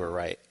minute, they were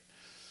right.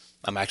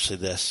 I'm actually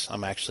this,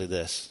 I'm actually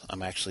this,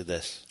 I'm actually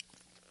this.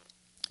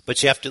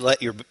 But you have to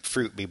let your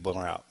fruit be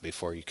borne out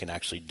before you can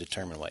actually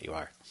determine what you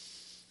are.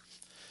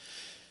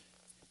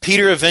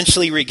 Peter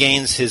eventually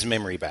regains his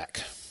memory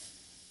back.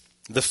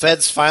 The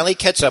feds finally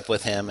catch up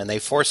with him and they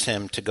force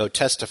him to go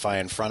testify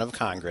in front of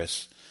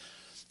Congress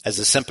as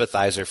a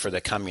sympathizer for the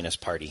Communist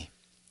Party.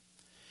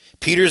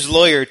 Peter's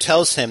lawyer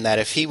tells him that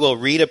if he will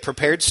read a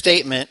prepared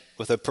statement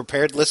with a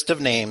prepared list of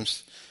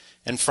names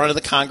in front of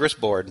the Congress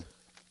board,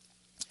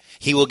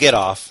 he will get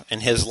off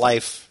and his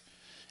life,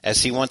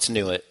 as he once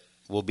knew it,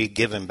 will be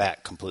given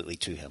back completely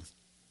to him.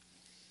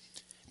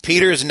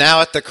 Peter is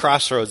now at the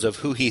crossroads of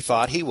who he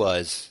thought he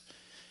was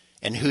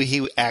and who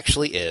he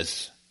actually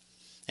is,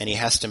 and he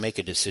has to make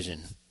a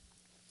decision.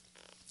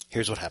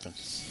 Here's what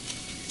happens.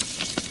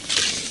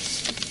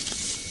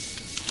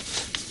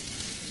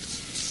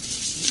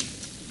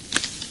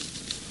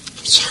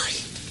 I'm sorry.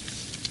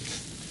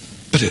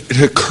 But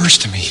it occurs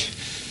to me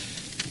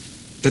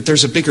that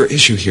there's a bigger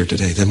issue here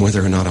today than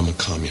whether or not I'm a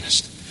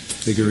communist.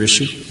 Bigger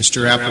issue?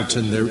 Mr.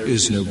 Appleton, there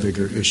is no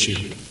bigger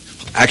issue.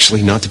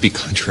 Actually, not to be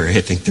contrary,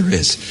 I think there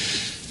is.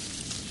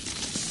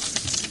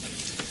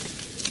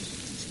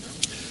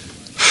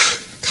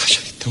 Gosh,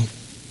 I don't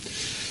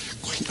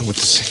quite know what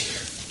to say here.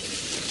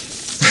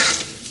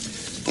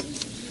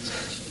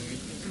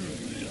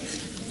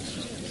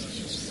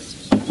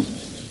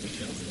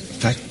 The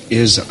fact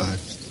is,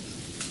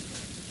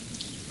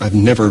 I've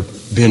never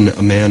been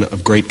a man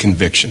of great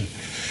conviction.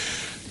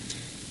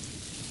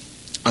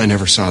 I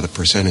never saw the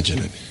percentage in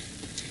it.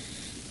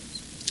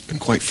 And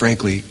quite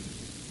frankly,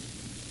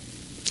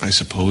 I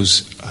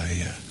suppose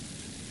I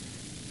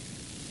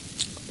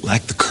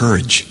lack the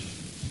courage.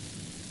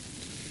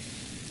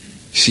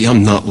 See,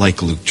 I'm not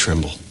like Luke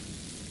Trimble.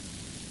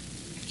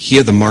 He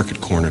had the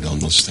market cornered on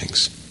those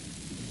things.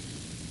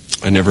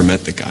 I never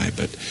met the guy,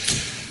 but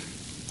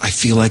I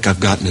feel like I've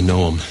gotten to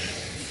know him.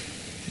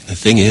 The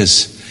thing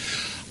is,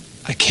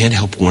 I can't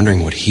help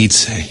wondering what he'd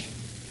say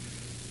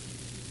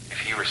if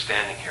he were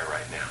standing here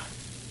right now.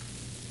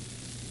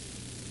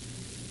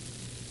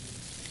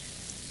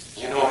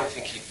 I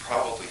think he'd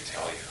probably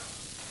tell you.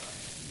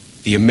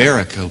 The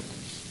America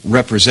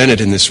represented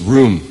in this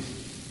room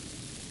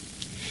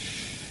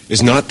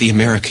is not the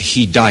America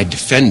he died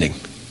defending.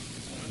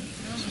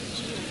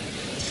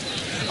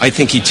 I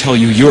think he'd tell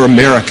you your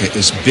America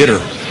is bitter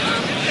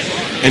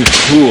and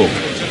cruel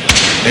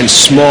and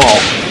small.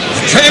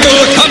 Table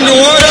will come to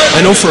order.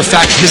 I know for a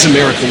fact his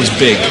America was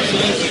big.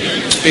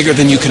 Bigger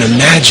than you can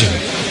imagine.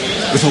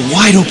 With a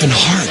wide open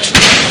heart.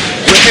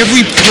 where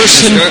every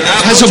person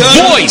has a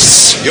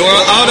voice. You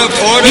are out of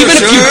order, Even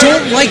sir. if you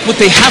don't like what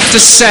they have to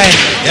say.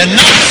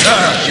 Enough, sir.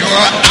 You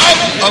are out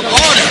of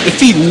order. If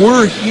he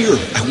were here,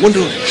 I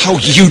wonder how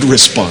you'd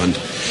respond.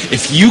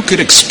 If you could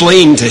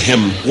explain to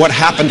him what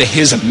happened to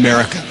his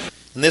America.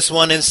 In this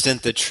one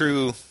instant, the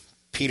true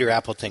Peter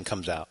Appleton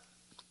comes out.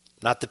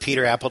 Not the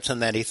Peter Appleton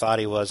that he thought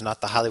he was,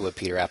 not the Hollywood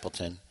Peter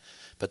Appleton,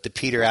 but the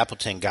Peter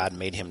Appleton God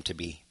made him to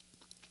be.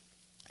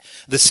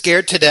 The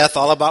scared to death,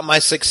 all about my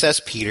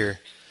success Peter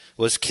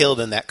was killed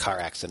in that car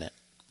accident.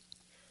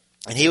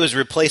 And he was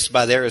replaced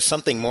by there is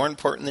something more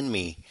important than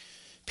me,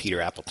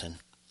 Peter Appleton.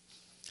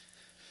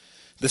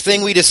 The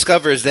thing we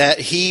discover is that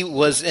he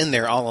was in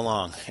there all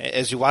along.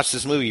 As you watch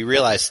this movie, you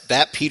realize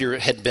that Peter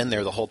had been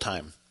there the whole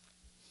time.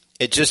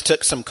 It just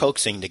took some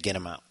coaxing to get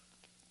him out.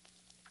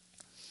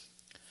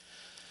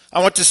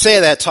 I want to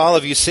say that to all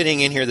of you sitting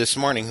in here this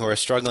morning who are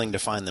struggling to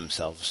find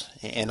themselves.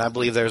 And I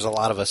believe there's a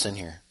lot of us in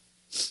here.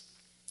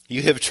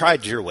 You have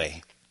tried your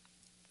way.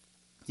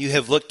 You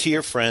have looked to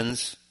your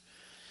friends.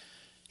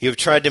 You have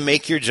tried to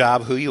make your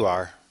job who you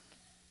are.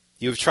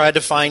 You have tried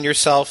to find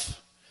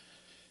yourself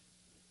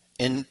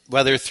in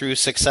whether through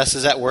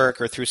successes at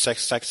work or through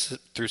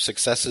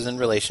successes in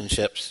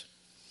relationships.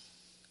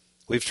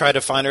 We've tried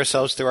to find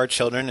ourselves through our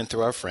children and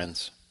through our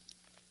friends.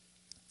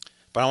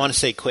 But I want to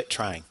say quit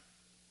trying.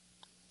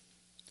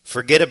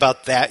 Forget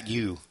about that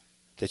you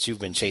that you've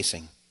been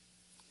chasing.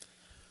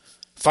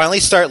 Finally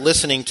start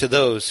listening to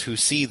those who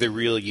see the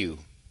real you.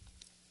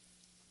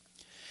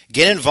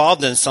 Get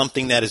involved in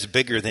something that is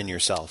bigger than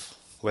yourself,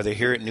 whether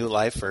here at New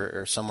Life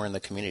or somewhere in the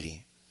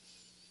community.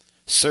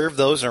 Serve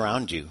those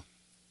around you.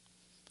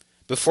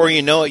 Before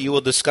you know it, you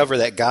will discover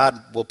that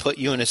God will put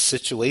you in a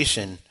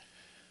situation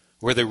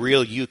where the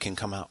real you can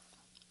come out.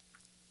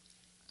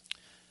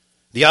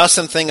 The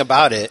awesome thing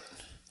about it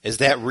is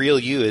that real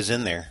you is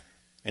in there,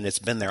 and it's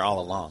been there all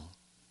along.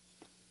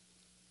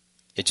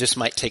 It just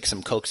might take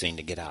some coaxing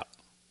to get out.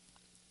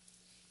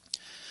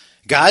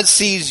 God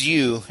sees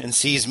you and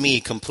sees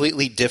me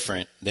completely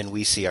different than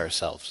we see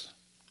ourselves.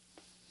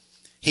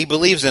 He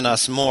believes in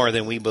us more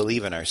than we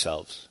believe in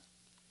ourselves.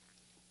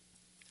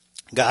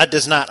 God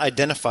does not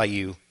identify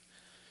you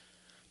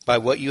by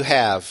what you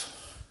have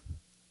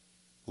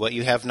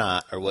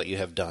not, or what you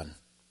have done.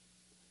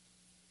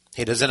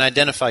 He doesn't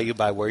identify you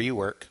by where you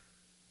work,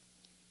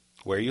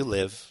 where you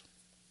live,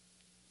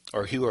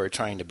 or who you are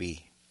trying to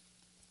be.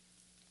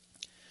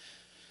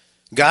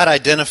 God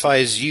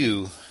identifies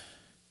you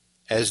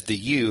as the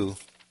you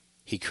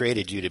He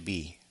created you to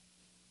be.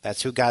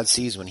 That's who God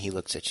sees when He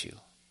looks at you.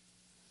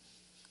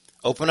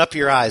 Open up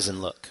your eyes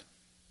and look.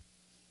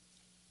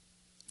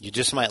 You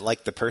just might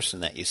like the person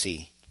that you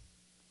see.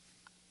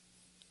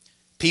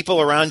 People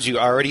around you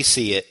already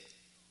see it,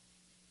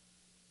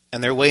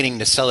 and they're waiting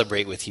to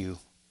celebrate with you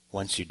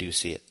once you do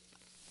see it.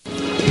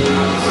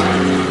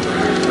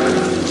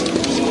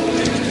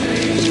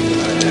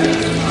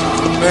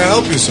 May I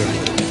help you, sir?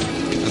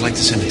 I'd like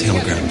to send a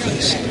telegram,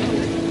 please.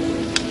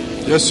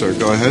 Yes, sir.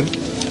 Go ahead.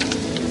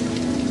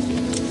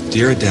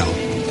 Dear Adele,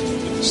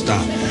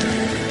 stop.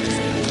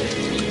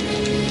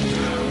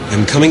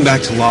 I'm coming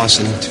back to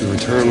Lawson to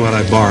return what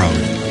I borrowed.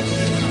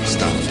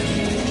 Stop.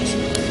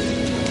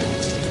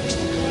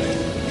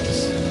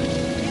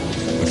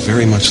 Would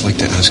very much like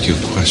to ask you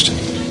a question.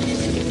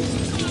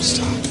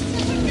 Stop.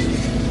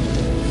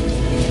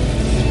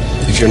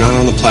 If you're not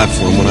on the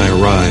platform when I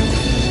arrive,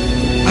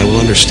 I will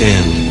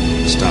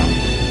understand. Stop.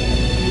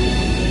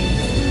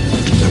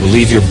 I will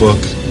leave your book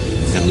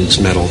and Luke's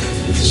medal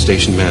with the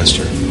station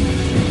master.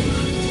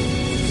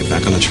 Get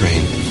back on the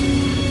train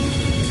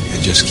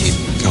and just keep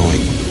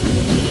going.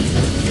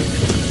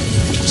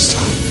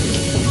 Stop.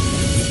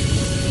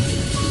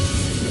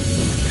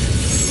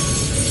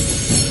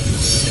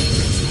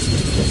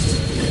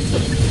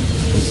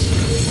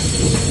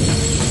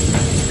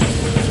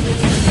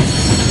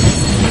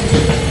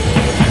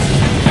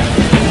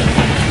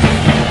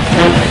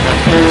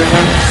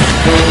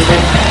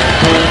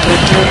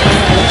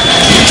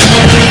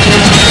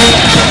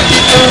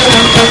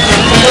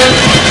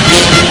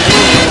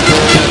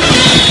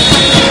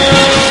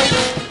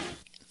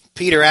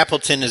 Peter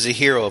Appleton is a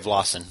hero of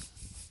Lawson.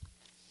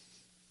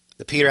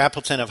 The Peter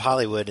Appleton of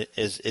Hollywood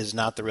is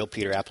not the real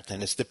Peter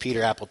Appleton. It's the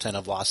Peter Appleton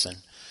of Lawson.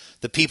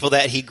 The people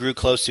that he grew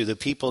close to, the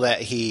people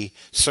that he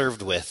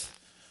served with,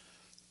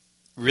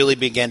 really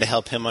began to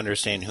help him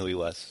understand who he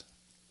was.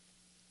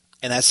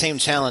 And that same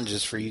challenge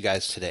is for you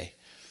guys today.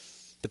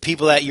 The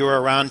people that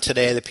you're around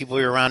today, the people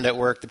you're around at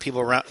work, the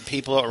people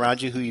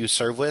around you who you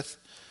serve with,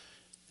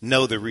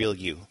 know the real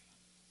you.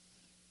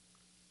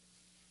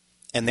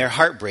 And their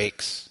heart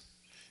breaks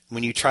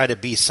when you try to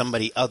be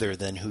somebody other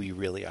than who you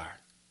really are.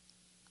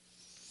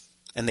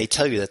 And they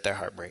tell you that their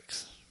heart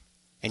breaks.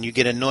 And you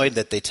get annoyed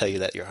that they tell you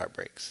that your heart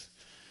breaks.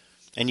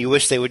 And you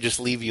wish they would just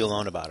leave you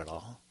alone about it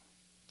all.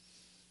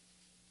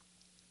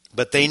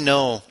 But they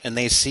know and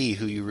they see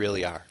who you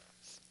really are.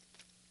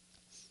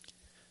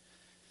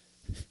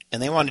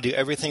 And they want to do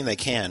everything they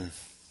can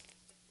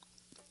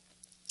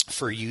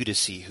for you to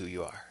see who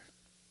you are.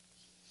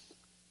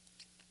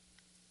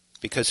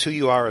 Because who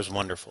you are is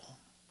wonderful.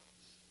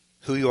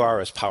 Who you are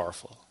is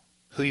powerful.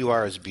 Who you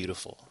are is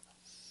beautiful.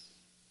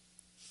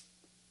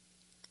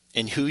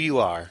 And who you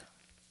are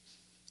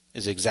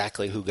is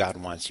exactly who God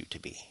wants you to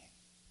be.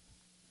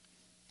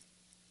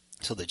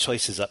 So the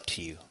choice is up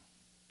to you.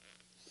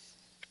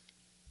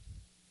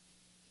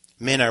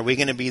 Men, are we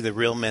going to be the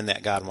real men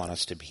that God wants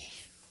us to be?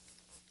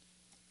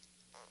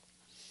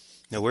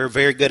 Now, we're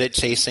very good at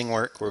chasing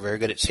work. We're very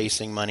good at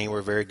chasing money.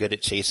 We're very good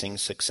at chasing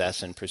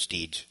success and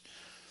prestige.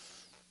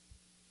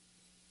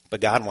 But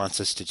God wants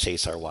us to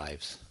chase our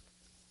wives.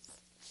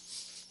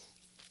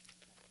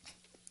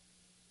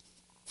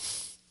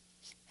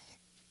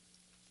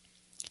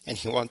 And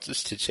he wants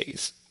us to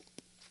chase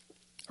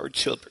our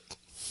children.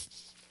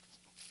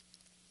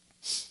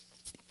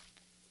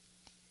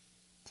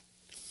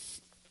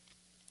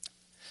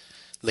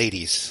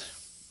 Ladies,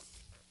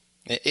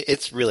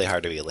 it's really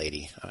hard to be a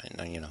lady.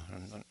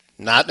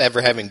 Not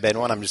ever having been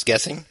one, I'm just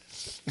guessing.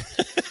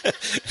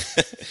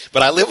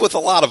 But I live with a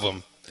lot of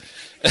them.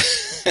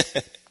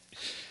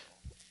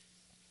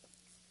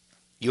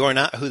 You are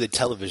not who the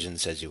television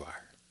says you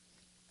are.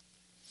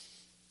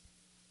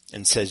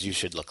 And says you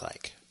should look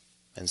like.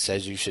 And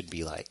says you should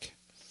be like.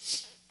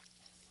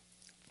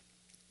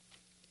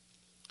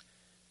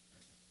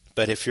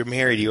 But if you're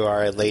married, you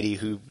are a lady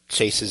who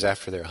chases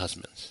after their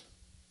husbands.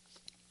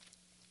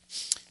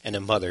 And a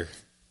mother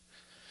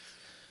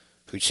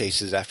who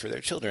chases after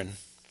their children.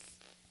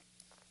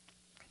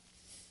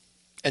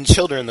 And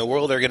children, the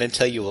world are going to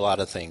tell you a lot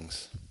of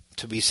things.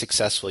 To be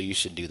successful, you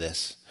should do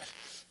this.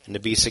 And to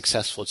be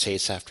successful,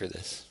 chase after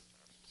this.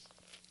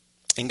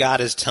 And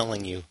God is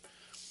telling you,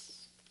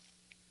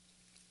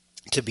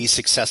 to be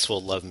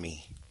successful, love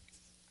me.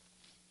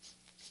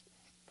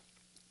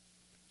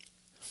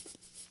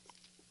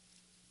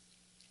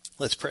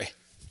 Let's pray.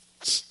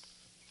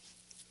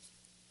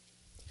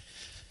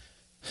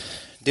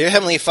 Dear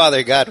Heavenly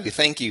Father, God, we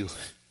thank you,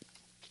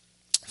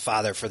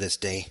 Father, for this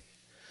day.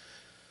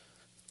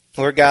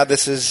 Lord God,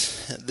 this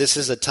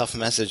is a tough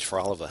message for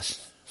all of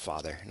us,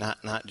 Father.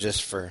 Not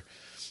just for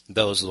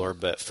those, Lord,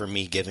 but for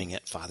me giving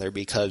it, Father,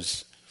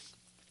 because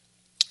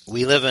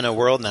we live in a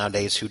world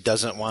nowadays who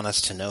doesn't want us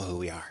to know who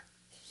we are.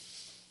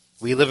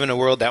 We live in a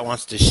world that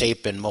wants to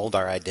shape and mold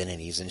our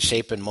identities and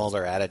shape and mold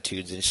our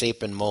attitudes and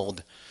shape and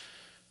mold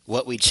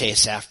what we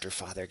chase after,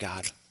 Father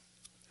God.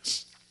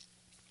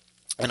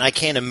 And I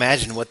can't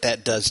imagine what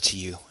that does to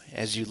you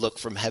as you look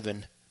from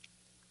heaven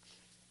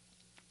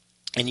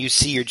and you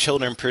see your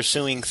children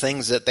pursuing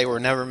things that they were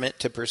never meant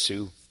to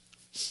pursue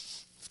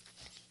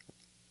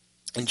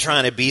and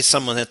trying to be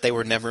someone that they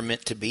were never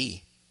meant to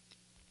be.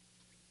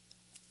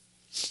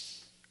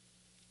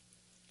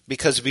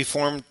 Because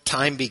before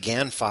time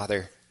began,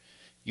 Father,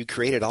 you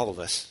created all of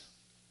us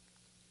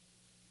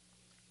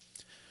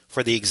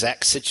for the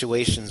exact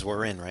situations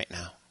we're in right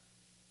now.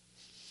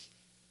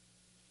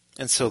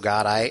 And so,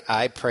 God,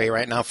 I pray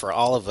right now for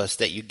all of us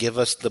that you give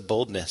us the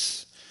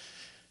boldness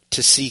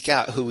to seek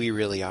out who we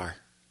really are.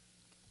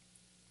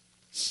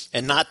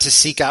 And not to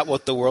seek out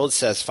what the world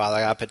says, Father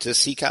God, but to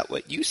seek out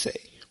what you say.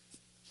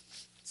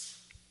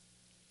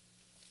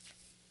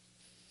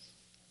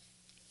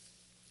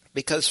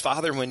 Because,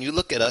 Father, when you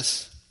look at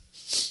us,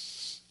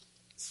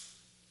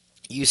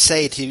 you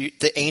say to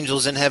the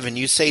angels in heaven,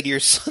 you say to your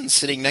son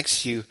sitting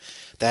next to you,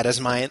 that is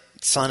my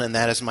son and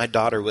that is my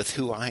daughter with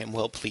whom I am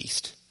well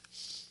pleased.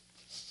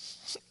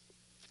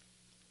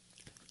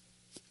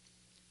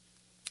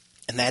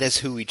 And that is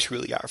who we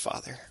truly are,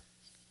 Father.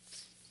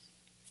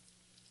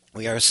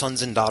 We are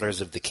sons and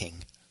daughters of the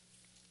King.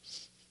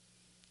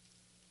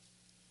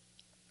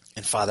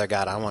 And Father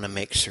God, I want to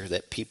make sure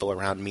that people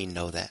around me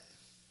know that.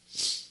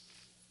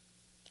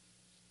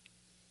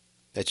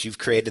 That you've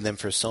created them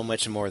for so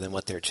much more than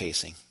what they're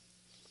chasing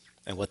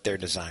and what they're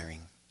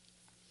desiring.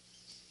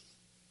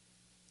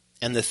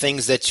 And the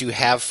things that you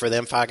have for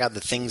them, Father God,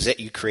 the things that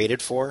you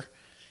created for,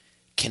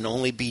 can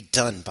only be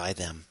done by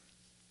them.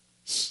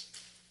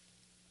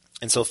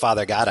 And so,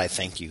 Father God, I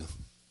thank you,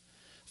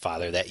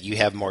 Father, that you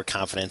have more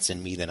confidence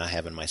in me than I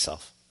have in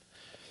myself.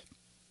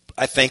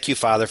 I thank you,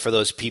 Father, for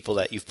those people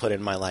that you've put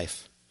in my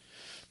life.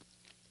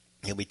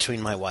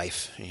 Between my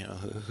wife,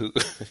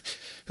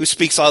 who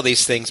speaks all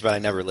these things, but I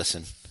never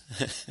listen.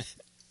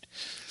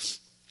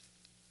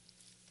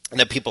 And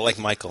then people like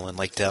Michael and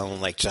like Dell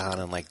and like John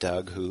and like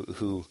Doug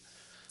who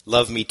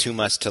love me too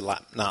much to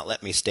not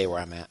let me stay where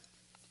I'm at.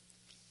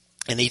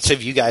 And each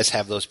of you guys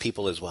have those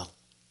people as well.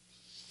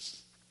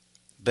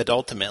 But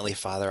ultimately,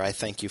 Father, I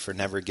thank you for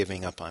never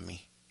giving up on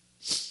me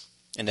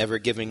and never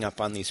giving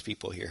up on these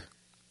people here.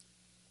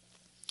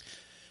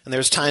 And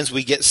there's times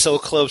we get so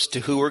close to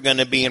who we're going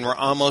to be and we're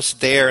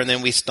almost there and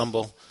then we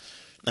stumble.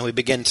 And we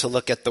begin to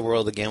look at the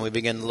world again. We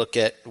begin to look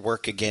at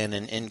work again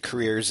and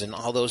careers and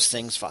all those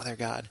things, Father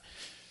God.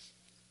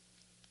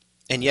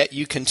 And yet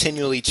you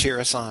continually cheer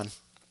us on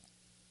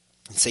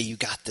and say, you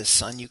got this,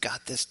 son. You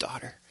got this,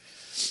 daughter.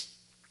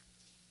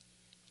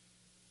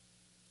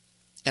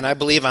 And I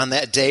believe on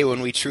that day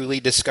when we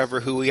truly discover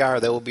who we are,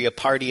 there will be a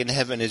party in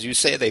heaven as you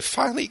say, they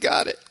finally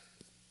got it.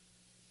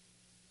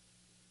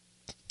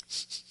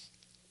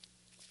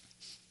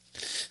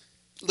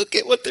 Look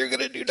at what they're going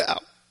to do now.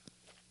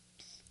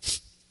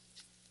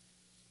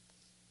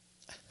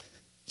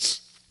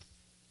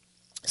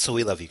 So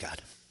we love you,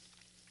 God.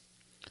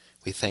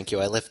 We thank you.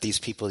 I lift these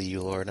people to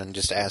you, Lord, and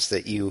just ask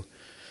that you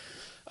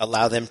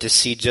allow them to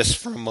see just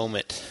for a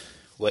moment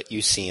what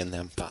you see in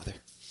them, Father.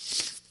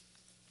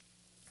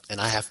 And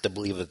I have to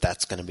believe that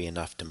that's going to be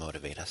enough to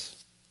motivate us.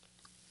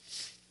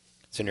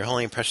 It's in your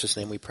holy and precious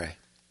name we pray.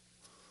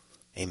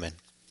 Amen.